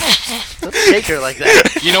shake her like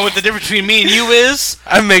that. you know what the difference between me and you is?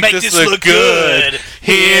 I make this look good.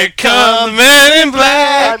 Here come the Men in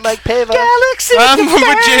Black. I'm Mike Pava. Galaxy I'm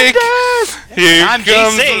Lumberjake. Here I'm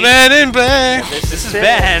comes JC. the Men in Black. This has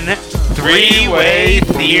been Three-Way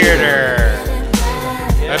Theater.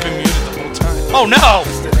 I've been muted the whole time. Oh no!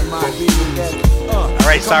 All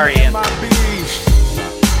right, sorry, Ian.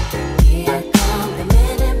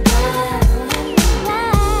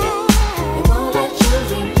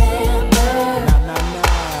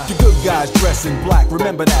 The good guys dress in black,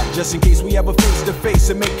 remember that, just in case we ever face to face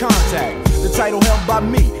and make contact. The title held by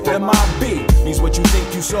me, MIB, means what you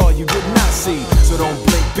think you saw, you did not see. So don't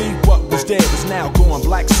blink, be what was dead is now gone.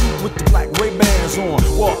 Black suit with the black Ray-Bans on,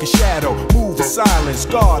 walk in shadow, move in silence,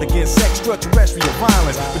 guard against extraterrestrial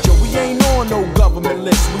violence. But yo, we ain't on no government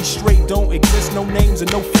list, we straight don't exist, no names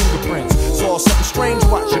and no fingerprints. Saw something strange,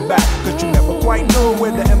 watch your back, cause you never quite know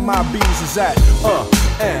where the MIBs is at.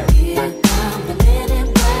 And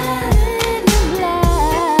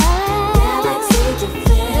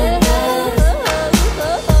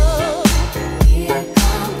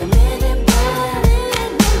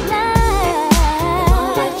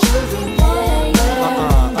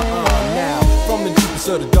now, from the deepest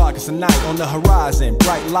of the darkest of night, on the horizon,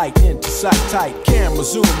 bright light into sight, tight camera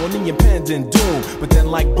zoom on the impending doom. But then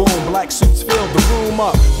like boom, black suits fill the room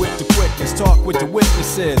up with the quickness, talk with the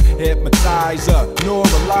witnesses, hypnotizer,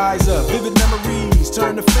 neuralizer, vivid memories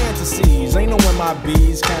turn to fantasies. Ain't no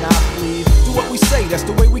MIBs, can I please? Do what we say, that's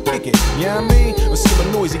the way we kick it, you know what I mean? Or see a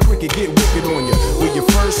noisy cricket get wicked on you. We're your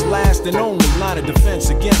first, last, and only line of defense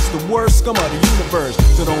against the worst scum of the universe.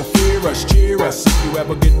 So don't fear us, cheer us. If you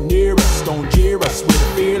ever get near us, don't jeer us.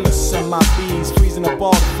 We're fearless, MIBs freezing up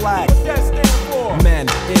all the flag. What that stand for? Men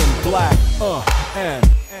in black, and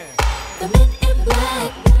The men in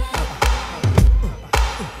black.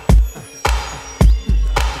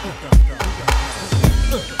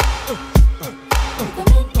 The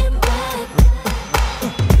men in black.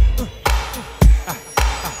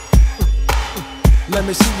 let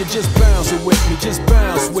me see you just bounce it with me, just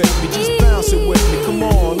bounce with me, just bounce it with me. Come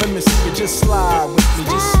on, let me see you just slide with me,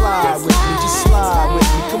 just slide with me, just slide with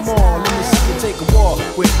me. Come on, let me see you take a walk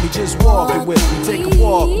with me, just walk it with me, take a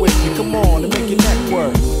walk with me. Come on, and make your neck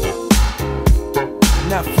work.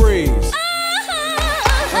 Now freeze.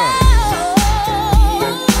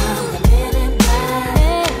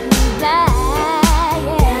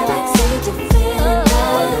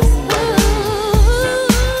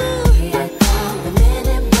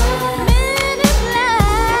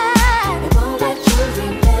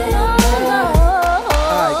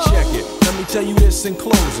 Tell you this in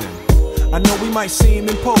closing. I know we might seem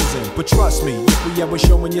imposing, but trust me, if we ever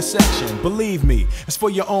show in your section, believe me, it's for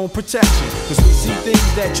your own protection. Cause we see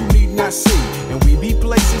things that you need not see, and we be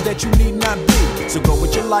places that you need not be. So go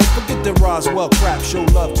with your life, forget the Roswell crap. Show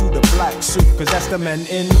love to the black suit, cause that's the men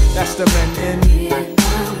in, that's the men in. Here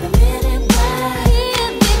come the men in black.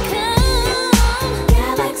 Here they come.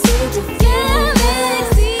 Galaxy Defenders.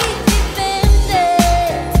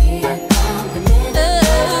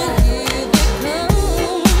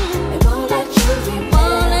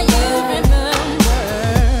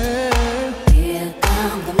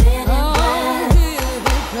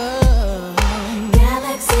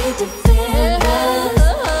 Galaxy Defenders.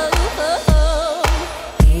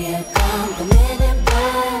 Here come the men in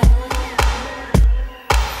black.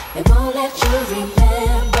 They won't let you remember.